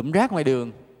lụm rác ngoài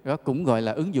đường. Đó cũng gọi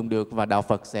là ứng dụng được và đạo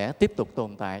Phật sẽ tiếp tục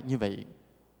tồn tại như vậy.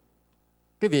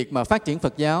 Cái việc mà phát triển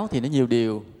Phật giáo thì nó nhiều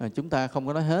điều, chúng ta không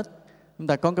có nói hết. Chúng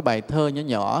ta có cái bài thơ nhỏ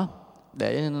nhỏ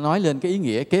để nói lên cái ý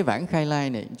nghĩa kế vãn khai lai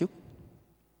này một chút.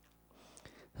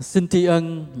 Xin tri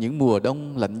ân những mùa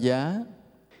đông lạnh giá,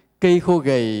 cây khô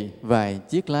gầy vài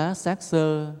chiếc lá xác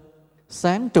xơ,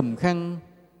 sáng trùm khăn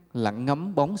lặng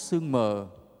ngắm bóng sương mờ,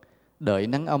 đợi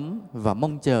nắng ấm và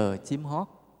mong chờ chim hót.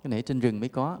 Cái này trên rừng mới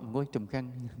có, ngôi trùm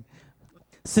khăn.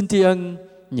 Xin tri ân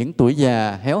những tuổi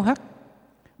già héo hắt,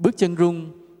 bước chân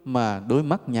rung mà đôi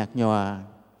mắt nhạt nhòa.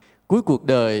 Cuối cuộc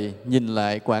đời nhìn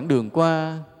lại quãng đường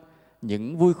qua,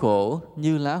 những vui khổ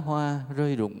như lá hoa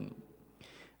rơi rụng.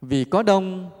 Vì có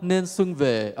đông nên xuân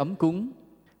về ấm cúng,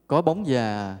 có bóng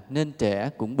già nên trẻ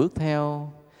cũng bước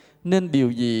theo. Nên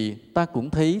điều gì ta cũng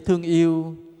thấy thương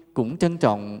yêu, cũng trân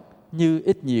trọng như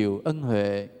ít nhiều ân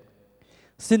huệ.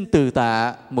 Xin từ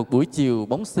tạ một buổi chiều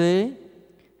bóng xế,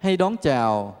 hay đón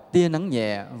chào tia nắng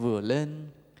nhẹ vừa lên.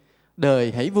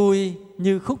 Đời hãy vui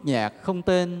như khúc nhạc không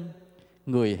tên,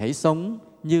 người hãy sống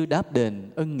như đáp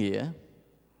đền ân nghĩa.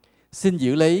 Xin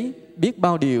giữ lấy biết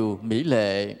bao điều mỹ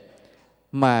lệ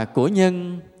mà cổ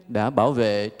nhân đã bảo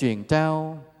vệ truyền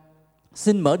trao.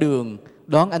 Xin mở đường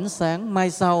đón ánh sáng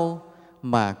mai sau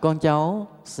mà con cháu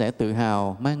sẽ tự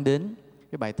hào mang đến.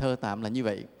 Cái bài thơ tạm là như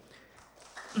vậy.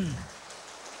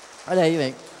 Ở đây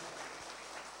vậy,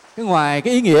 cái ngoài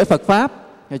cái ý nghĩa Phật Pháp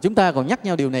thì chúng ta còn nhắc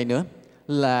nhau điều này nữa,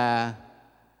 là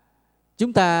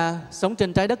chúng ta sống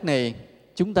trên trái đất này,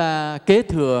 chúng ta kế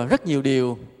thừa rất nhiều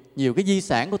điều, nhiều cái di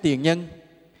sản của tiền nhân.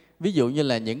 Ví dụ như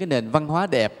là những cái nền văn hóa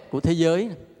đẹp của thế giới.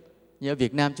 Như ở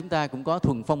Việt Nam chúng ta cũng có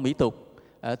thuần phong mỹ tục,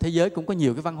 ở thế giới cũng có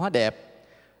nhiều cái văn hóa đẹp.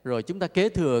 Rồi chúng ta kế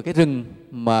thừa cái rừng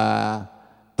mà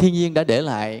thiên nhiên đã để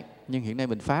lại, nhưng hiện nay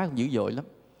mình phá dữ dội lắm.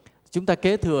 Chúng ta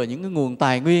kế thừa những cái nguồn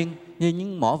tài nguyên như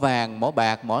những mỏ vàng, mỏ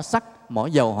bạc, mỏ sắt, mỏ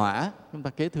dầu hỏa, chúng ta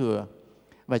kế thừa.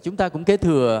 Và chúng ta cũng kế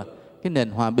thừa cái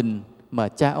nền hòa bình mà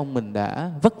cha ông mình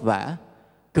đã vất vả,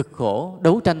 cực khổ,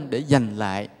 đấu tranh để giành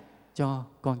lại cho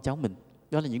con cháu mình.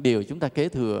 Đó là những điều chúng ta kế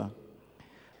thừa.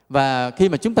 Và khi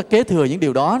mà chúng ta kế thừa những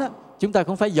điều đó, chúng ta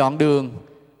cũng phải dọn đường,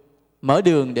 mở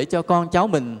đường để cho con cháu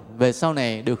mình về sau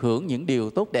này được hưởng những điều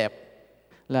tốt đẹp.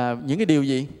 Là những cái điều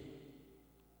gì?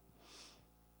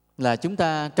 Là chúng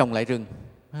ta trồng lại rừng,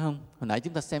 phải không? Hồi nãy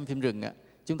chúng ta xem phim rừng,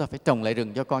 chúng ta phải trồng lại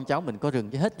rừng cho con cháu mình có rừng,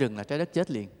 chứ hết rừng là trái đất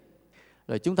chết liền.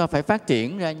 Rồi chúng ta phải phát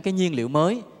triển ra những cái nhiên liệu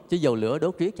mới, chứ dầu lửa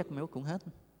đốt riết chắc méo cũng hết.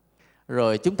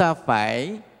 Rồi chúng ta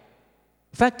phải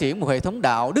phát triển một hệ thống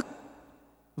đạo đức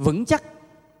vững chắc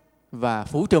và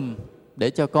phủ trùm để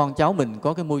cho con cháu mình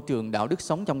có cái môi trường đạo đức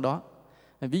sống trong đó.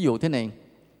 Ví dụ thế này,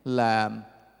 là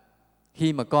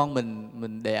khi mà con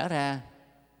mình đẻ ra,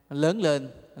 lớn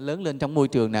lên trong môi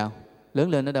trường nào? Lớn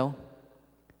lên ở đâu?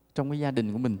 Trong cái gia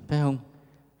đình của mình, phải không?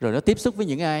 Rồi nó tiếp xúc với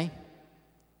những ai?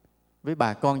 Với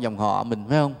bà con dòng họ mình,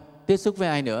 phải không? Tiếp xúc với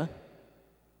ai nữa?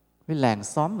 Với làng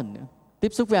xóm mình nữa. Tiếp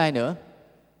xúc với ai nữa?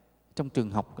 Trong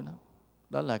trường học của nó.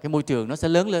 Đó là cái môi trường nó sẽ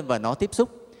lớn lên và nó tiếp xúc.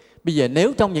 Bây giờ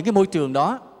nếu trong những cái môi trường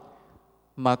đó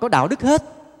mà có đạo đức hết,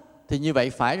 thì như vậy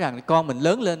phải rằng con mình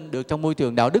lớn lên được trong môi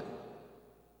trường đạo đức.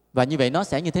 Và như vậy nó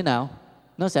sẽ như thế nào?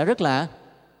 Nó sẽ rất là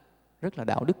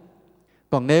đạo đức.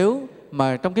 Còn nếu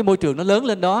mà trong cái môi trường nó lớn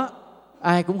lên đó,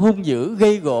 ai cũng hung dữ,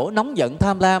 gây gổ, nóng giận,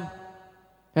 tham lam,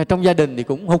 trong gia đình thì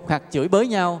cũng hục hặc chửi bới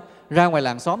nhau, ra ngoài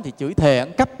làng xóm thì chửi thề,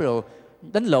 ăn cắp, rồi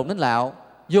đánh lộn đánh lạo,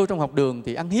 vô trong học đường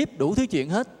thì ăn hiếp, đủ thứ chuyện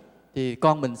hết, thì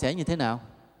con mình sẽ như thế nào?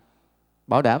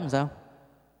 Bảo đảm làm sao?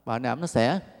 Bảo đảm nó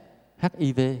sẽ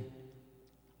HIV.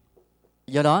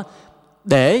 Do đó,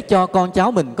 để cho con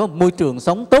cháu mình có một môi trường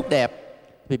sống tốt đẹp,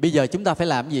 thì bây giờ chúng ta phải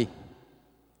làm gì?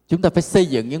 Chúng ta phải xây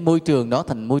dựng những môi trường đó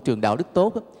thành môi trường đạo đức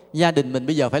tốt. Gia đình mình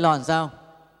bây giờ phải lo làm sao?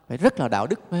 Phải rất là đạo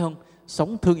đức, phải không?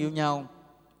 Sống thương yêu nhau,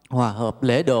 hòa hợp,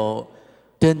 lễ độ,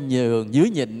 trên nhường dưới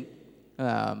nhịn,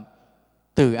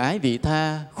 từ ái vị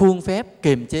tha, khuôn phép,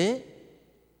 kiềm chế.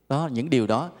 Đó, những điều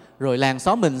đó. Rồi làng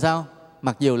xóm mình sao?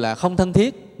 Mặc dù là không thân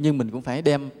thiết, nhưng mình cũng phải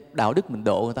đem đạo đức mình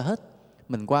độ người ta hết.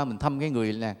 Mình qua mình thăm cái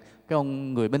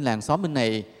ông người bên làng xóm bên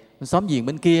này, xóm giềng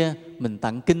bên kia, mình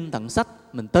tặng kinh, tặng sách,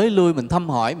 mình tới lui, mình thăm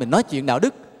hỏi, mình nói chuyện đạo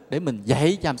đức để mình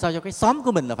dạy làm sao cho cái xóm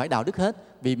của mình là phải đạo đức hết.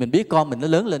 Vì mình biết con mình nó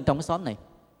lớn lên trong cái xóm này.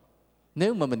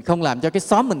 Nếu mà mình không làm cho cái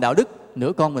xóm mình đạo đức,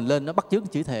 nửa con mình lên nó bắt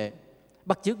chước chửi thề,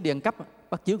 bắt chước đi ăn cắp,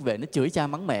 bắt chước về nó chửi cha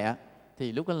mắng mẹ,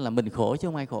 thì lúc đó là mình khổ chứ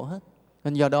không ai khổ hết.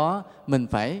 Nên do đó mình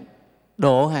phải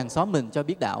độ hàng xóm mình cho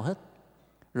biết đạo hết.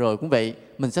 Rồi cũng vậy,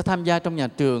 mình sẽ tham gia trong nhà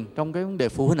trường, trong cái vấn đề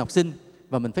phụ huynh học sinh,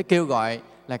 và mình phải kêu gọi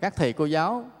là các thầy cô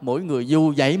giáo, mỗi người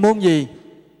dù dạy môn gì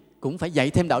cũng phải dạy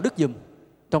thêm đạo đức giùm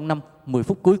trong 10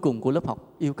 phút cuối cùng của lớp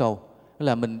học. Yêu cầu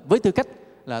là mình với tư cách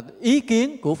là ý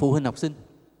kiến của phụ huynh học sinh,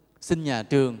 xin nhà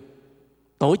trường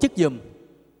tổ chức giùm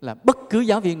là bất cứ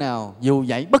giáo viên nào dù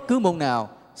dạy bất cứ môn nào,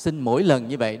 xin mỗi lần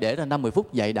như vậy để ra 50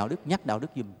 phút dạy đạo đức, nhắc đạo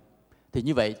đức giùm. Thì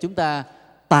như vậy chúng ta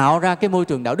tạo ra cái môi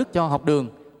trường đạo đức cho học đường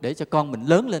để cho con mình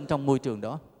lớn lên trong môi trường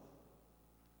đó.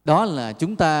 Đó là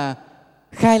chúng ta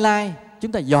khai lai,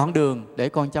 chúng ta dọn đường để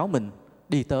con cháu mình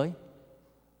đi tới.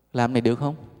 Làm này được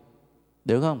không?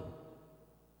 Được không?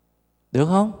 Được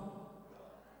không?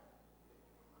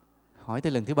 Hỏi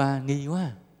tới lần thứ 3 nghi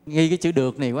quá, nghi cái chữ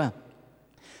được này quá.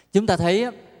 Chúng ta thấy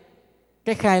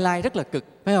cái khai lai rất là cực,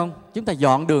 phải không? Chúng ta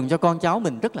dọn đường cho con cháu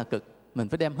mình rất là cực. Mình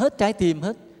phải đem hết trái tim,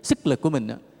 hết sức lực của mình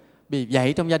đó. Vì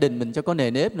dạy trong gia đình mình cho có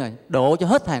nề nếp nè, độ cho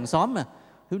hết hàng xóm nè.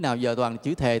 Thứ nào giờ toàn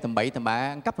chữ thề tầm bậy tầm bạ,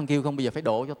 ăn cắp ăn kêu không, bây giờ phải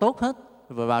độ cho tốt hết.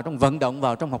 Rồi vào trong vận động,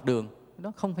 vào trong học đường.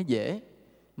 Đó không phải dễ,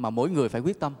 mà mỗi người phải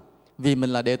quyết tâm. Vì mình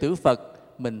là đệ tử Phật,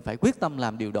 mình phải quyết tâm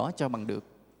làm điều đó cho bằng được,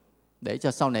 để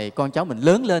cho sau này con cháu mình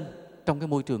lớn lên trong cái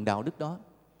môi trường đạo đức đó.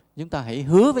 Chúng ta hãy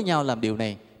hứa với nhau làm điều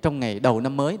này trong ngày đầu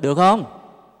năm mới, được không?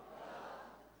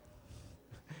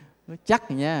 Chắc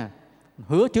rồi nha,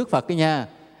 hứa trước Phật cái nha.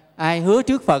 Ai hứa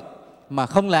trước Phật mà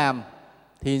không làm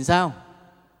thì sao?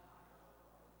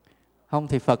 Không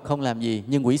thì Phật không làm gì,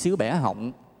 nhưng quỷ sứ bẻ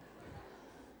họng.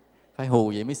 Phải hù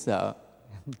vậy mới sợ.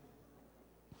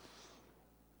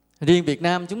 Riêng Việt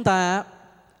Nam chúng ta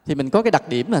thì mình có cái đặc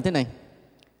điểm là thế này.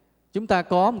 Chúng ta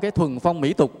có một cái thuần phong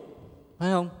mỹ tục,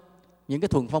 phải không? Những cái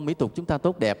thuần phong mỹ tục chúng ta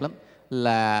tốt đẹp lắm.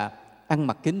 Là ăn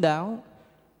mặc kín đáo.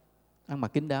 Ăn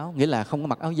mặc kín đáo nghĩa là không có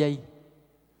mặc áo dây.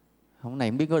 Hôm nay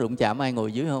không biết có đụng chạm ai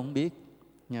ngồi dưới không biết.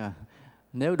 Nhưng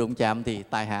nếu đụng chạm thì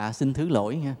tài hạ xin thứ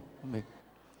lỗi nha.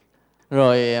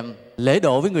 Rồi lễ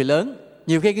độ với người lớn.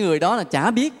 Nhiều khi cái người đó là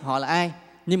chả biết họ là ai,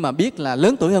 nhưng mà biết là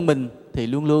lớn tuổi hơn mình thì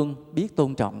luôn luôn biết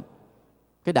tôn trọng.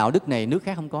 Cái đạo đức này nước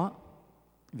khác không có,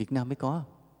 Việt Nam mới có.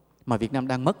 Mà Việt Nam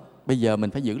đang mất, bây giờ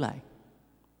mình phải giữ lại.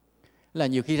 Là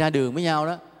nhiều khi ra đường với nhau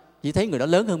đó, chỉ thấy người đó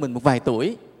lớn hơn mình một vài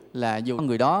tuổi, là dù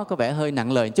người đó có vẻ hơi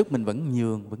nặng lời một chút, mình vẫn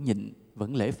nhường, vẫn nhịn,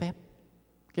 vẫn lễ phép.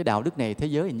 Cái đạo đức này thế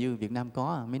giới hình như Việt Nam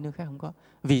có, mấy nước khác không có.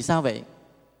 Vì sao vậy?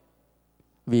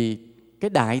 Vì cái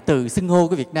đại từ xưng hô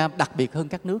của Việt Nam đặc biệt hơn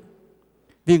các nước.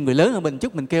 Vì người lớn hơn mình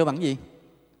chút mình kêu bằng gì?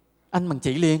 Anh bằng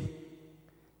chị liền.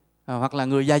 Hoặc là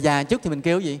người già già chút thì mình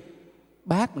kêu gì?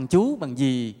 Bác, bằng chú, bằng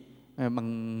dì,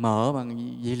 bằng mợ,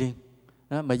 bằng gì liền.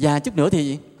 Đó, mà già chút nữa thì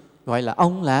gì? Gọi là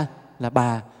ông, là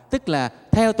bà. Tức là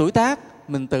theo tuổi tác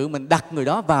mình tự mình đặt người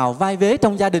đó vào vai vế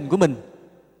trong gia đình của mình.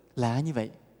 Là như vậy.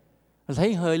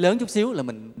 Thấy hơi lớn chút xíu là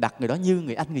mình đặt người đó như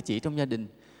người anh, người chị trong gia đình.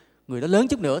 Người đó lớn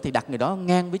chút nữa thì đặt người đó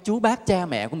ngang với chú bác cha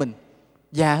mẹ của mình.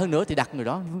 Già hơn nữa thì đặt người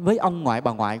đó với ông ngoại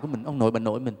bà ngoại của mình, ông nội bà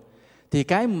nội mình. Thì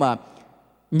cái mà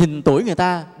nhìn tuổi người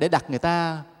ta để đặt người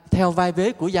ta theo vai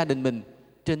vế của gia đình mình,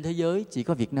 trên thế giới chỉ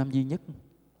có Việt Nam duy nhất.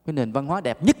 Cái nền văn hóa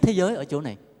đẹp nhất thế giới ở chỗ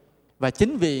này. Và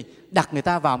chính vì đặt người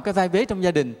ta vào một cái vai vế trong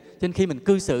gia đình, cho nên khi mình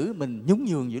cư xử mình nhún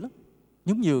nhường dữ lắm.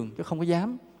 Nhún nhường chứ không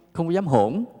có dám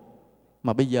hỗn.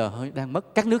 Mà bây giờ hơi đang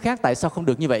mất. Các nước khác tại sao không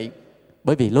được như vậy?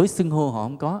 Bởi vì lối xưng hô họ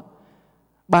không có.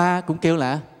 Ba cũng kêu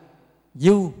là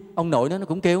du, ông nội nó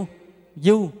cũng kêu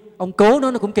du, ông cố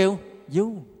nó cũng kêu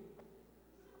du.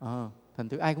 Thành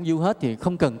thử ai cũng du hết thì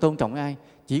không cần tôn trọng ai.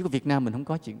 Chỉ có Việt Nam mình không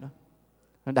có chuyện đó.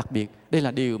 Nó đặc biệt. Đây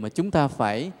là điều mà chúng ta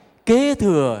phải kế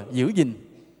thừa, giữ gìn.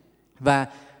 Và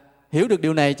hiểu được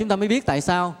điều này chúng ta mới biết tại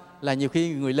sao là nhiều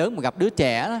khi người lớn mà gặp đứa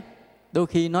trẻ đó, đôi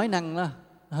khi nói năng đó,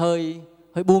 hơi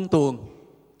buông tuồng.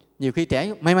 Nhiều khi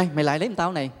trẻ mày lại lấy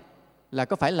tao này, là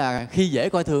có phải là khi dễ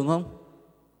coi thường không?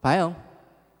 Phải không?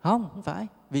 Không phải.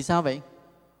 Vì sao vậy?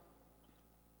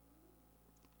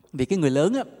 Vì cái người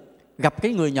lớn á, gặp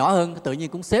cái người nhỏ hơn tự nhiên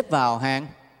cũng xếp vào hàng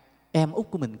em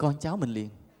út của mình, con cháu mình liền.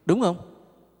 Đúng không?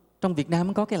 Trong Việt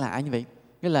Nam có cái lạ như vậy.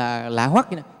 Cái là lạ hoắc,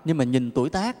 nhưng mà nhìn tuổi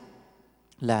tác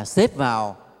là xếp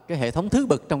vào cái hệ thống thứ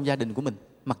bậc trong gia đình của mình,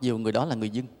 mặc dù người đó là người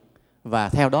dân. Và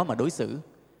theo đó mà đối xử.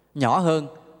 Nhỏ hơn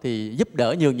thì giúp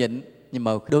đỡ nhường nhịn, nhưng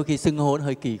mà đôi khi xưng hô nó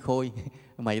hơi kỳ khôi.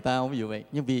 Mày tao ví dụ vậy.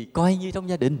 Nhưng vì coi như trong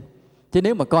gia đình. Chứ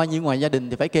nếu mà coi như ngoài gia đình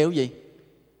thì phải kêu gì?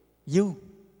 Du.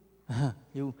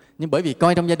 Nhưng bởi vì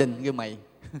coi trong gia đình kêu mày.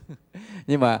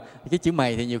 Nhưng mà cái chữ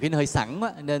mày thì nhiều khi nó hơi sẵn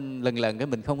quá, nên lần cái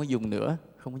mình không có dùng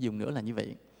nữa là như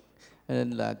vậy.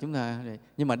 Nên là chúng ta,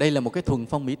 nhưng mà đây là một cái thuần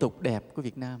phong mỹ tục đẹp của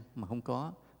Việt Nam mà không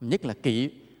có. Nhất là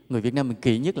kỵ, người Việt Nam mình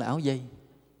kỵ nhất là áo dây.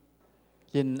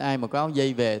 Cho nên ai mà có áo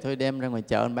dây về thôi đem ra ngoài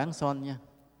chợ bán son nha.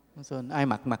 Son ai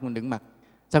mặc mình đừng mặc.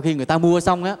 Sau khi người ta mua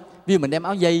xong á, ví dụ mình đem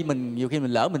áo dây, mình nhiều khi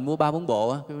mình lỡ mình mua 3-4 bộ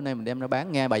á, cái bữa nay mình đem ra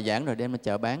bán, nghe bài giảng rồi đem ra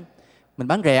chợ bán. Mình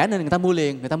bán rẻ nên người ta mua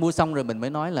liền, người ta mua xong rồi mình mới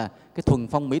nói là cái thuần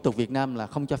phong mỹ tục Việt Nam là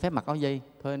không cho phép mặc áo dây,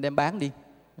 thôi đem bán đi,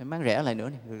 đem bán rẻ lại nữa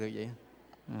này, rồi vậy.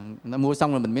 Người ta mua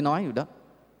xong rồi mình mới nói rồi đó.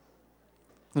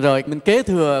 Rồi mình kế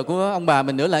thừa của ông bà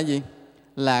mình nữa là gì?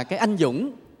 Là cái anh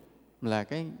dũng, là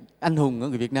cái anh hùng ở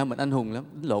người Việt Nam mình anh hùng lắm,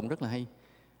 đánh lộn rất là hay.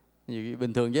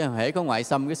 Bình thường với hễ có ngoại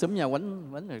xâm cái xúm nhau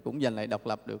quánh rồi cũng giành lại độc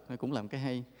lập được, cũng làm cái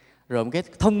hay. Rồi một cái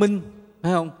thông minh,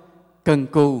 phải không? Cần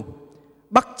cù,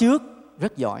 bắt chước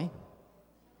rất giỏi.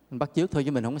 Mình bắt chước thôi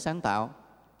chứ mình không có sáng tạo.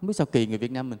 Không biết sao kỳ người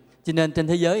Việt Nam mình. Cho nên trên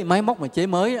thế giới máy móc mà chế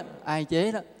mới đó, ai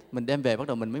chế đó, mình đem về bắt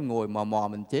đầu mình mới ngồi mò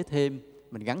mình chế thêm,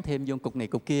 mình gắn thêm vô cục này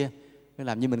cục kia,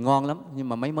 làm như mình ngon lắm, nhưng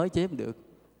mà máy mới chế không được.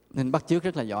 Nên bắt chước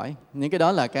rất là giỏi. Những cái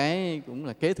đó là cái cũng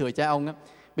là kế thừa cha ông đó.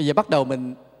 Bây giờ bắt đầu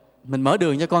mình mở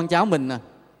đường cho con cháu mình nè,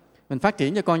 mình phát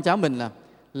triển cho con cháu mình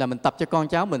là mình tập cho con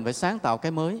cháu mình phải sáng tạo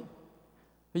cái mới.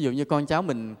 Ví dụ như con cháu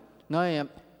mình nói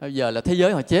bây giờ là thế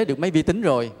giới họ chế được máy vi tính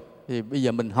rồi, thì bây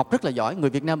giờ mình học rất là giỏi, người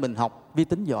Việt Nam mình học vi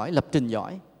tính giỏi, lập trình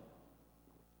giỏi.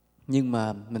 Nhưng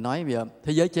mà mình nói bây giờ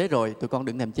thế giới chế rồi, tụi con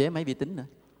đừng làm chế máy vi tính nữa.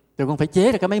 Tụi con phải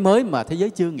chế ra cái máy mới mà thế giới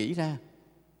chưa nghĩ ra.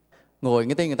 Ngồi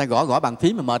người ta gõ bàn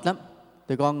phím mà mệt lắm.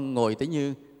 Tụi con ngồi tới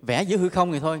như vẽ giữa hư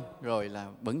không này thôi, rồi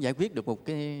là vẫn giải quyết được một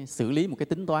cái xử lý một cái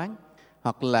tính toán.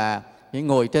 Hoặc là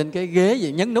ngồi trên cái ghế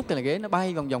gì nhấn nút là ghế nó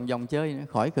bay vòng chơi,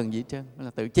 khỏi cần gì hết trơn.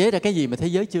 Là tự chế ra cái gì mà thế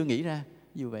giới chưa nghĩ ra.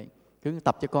 Như vậy cứ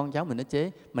tập cho con cháu mình nó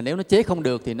chế. Mà nếu nó chế không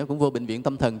được thì nó cũng vô bệnh viện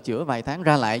tâm thần chữa vài tháng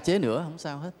ra lại chế nữa, không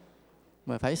sao hết.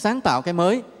 Mà phải sáng tạo cái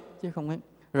mới chứ không ấy.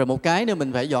 Rồi một cái nữa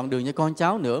mình phải dọn đường cho con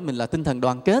cháu nữa, mình là tinh thần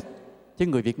đoàn kết. Chứ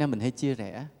người Việt Nam mình hay chia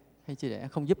rẽ,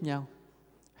 không giúp nhau,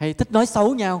 hay thích nói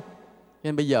xấu nhau.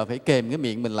 Nên bây giờ phải kềm cái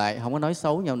miệng mình lại, không có nói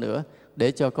xấu nhau nữa,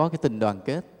 để cho có cái tình đoàn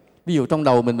kết. Ví dụ trong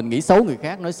đầu mình nghĩ xấu người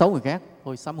khác, nói xấu người khác,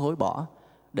 thôi sám hối bỏ,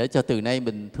 để cho từ nay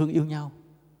mình thương yêu nhau.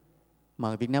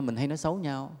 Mà Việt Nam mình hay nói xấu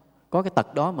nhau, có cái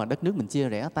tật đó mà đất nước mình chia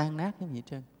rẽ tan nát cái gì hết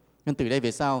trơn. Nên từ đây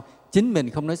về sau, chính mình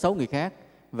không nói xấu người khác,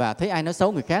 và thấy ai nói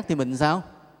xấu người khác thì mình sao?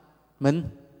 Mình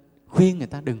khuyên người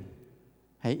ta đừng.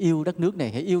 Hãy yêu đất nước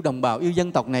này, hãy yêu đồng bào, yêu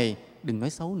dân tộc này, đừng nói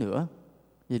xấu nữa.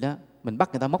 Vậy đó, mình bắt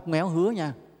người ta móc méo hứa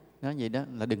nha. Đó, vậy đó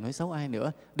là đừng nói xấu ai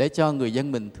nữa, để cho người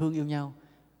dân mình thương yêu nhau.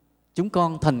 Chúng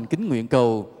con thành kính nguyện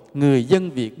cầu người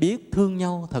dân Việt biết thương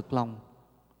nhau thật lòng.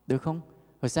 Được không?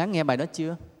 Hồi sáng nghe bài đó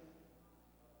chưa?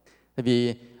 Tại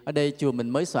vì ở đây chùa mình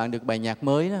mới soạn được bài nhạc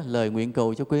mới đó, lời nguyện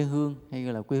cầu cho quê hương, hay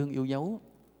là quê hương yêu dấu.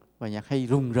 Bài nhạc hay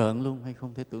rùng rợn luôn, hay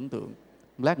không thể tưởng tượng.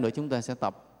 Lát nữa chúng ta sẽ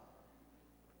tập.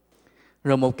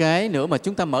 Rồi một cái nữa mà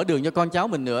chúng ta mở đường cho con cháu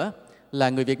mình nữa là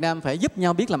người Việt Nam phải giúp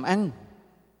nhau biết làm ăn,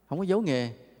 không có giấu nghề.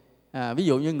 Ví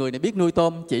dụ như người này biết nuôi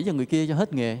tôm, chỉ cho người kia cho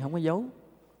hết nghề, không có giấu.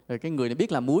 Rồi cái người này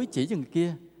biết làm muối, chỉ cho người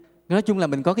kia. Nói chung là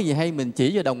mình có cái gì hay mình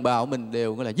chỉ cho đồng bào mình,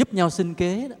 đều gọi là giúp nhau sinh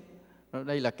kế đó. Rồi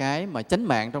đây là cái mà chánh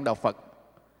mạng trong đạo Phật.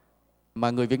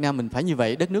 Mà người Việt Nam mình phải như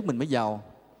vậy, đất nước mình mới giàu.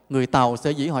 Người Tàu sở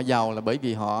dĩ họ giàu là bởi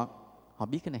vì họ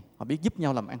biết cái này, họ biết giúp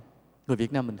nhau làm ăn. Người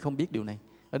Việt Nam mình không biết điều này.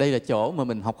 Ở đây là chỗ mà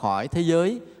mình học hỏi thế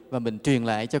giới và mình truyền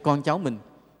lại cho con cháu mình.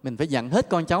 Mình phải dặn hết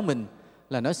con cháu mình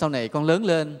là nói sau này con lớn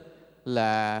lên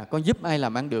là con giúp ai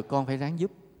làm ăn được, con phải ráng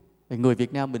giúp. Người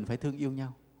Việt Nam mình phải thương yêu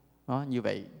nhau. Đó, như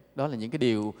vậy, đó là những cái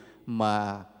điều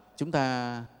mà chúng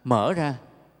ta mở ra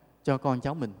cho con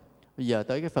cháu mình. Bây giờ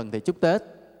tới cái phần thầy chúc Tết.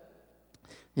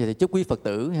 Giờ thầy chúc quý Phật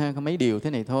tử ha, có mấy điều thế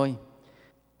này thôi.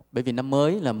 Bởi vì năm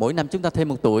mới là mỗi năm chúng ta thêm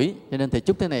một tuổi, cho nên thầy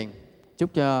chúc thế này.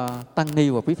 Chúc cho tăng ni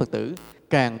và quý Phật tử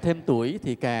càng thêm tuổi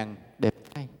thì càng đẹp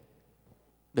trai.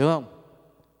 Được không?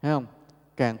 Thấy không?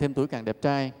 Càng thêm tuổi càng đẹp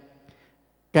trai.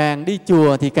 Càng đi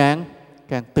chùa thì càng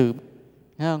từ.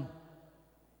 Thấy không?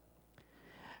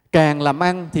 Càng làm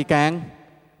ăn thì càng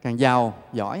giàu,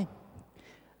 giỏi.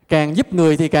 Càng giúp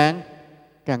người thì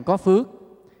càng có phước.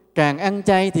 Càng ăn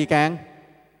chay thì càng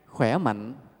khỏe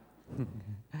mạnh.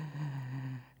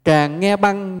 Càng nghe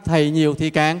băng thầy nhiều thì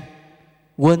càng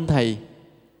quên thầy.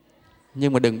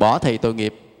 Nhưng mà đừng bỏ thầy tội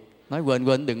nghiệp. Nói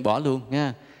quên đừng bỏ luôn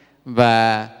nha.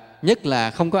 Và nhất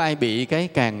là không có ai bị cái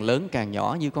càng lớn càng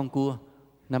nhỏ như con cua.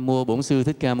 Nam mô Bổn Sư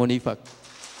Thích Ca Mâu Ni Phật.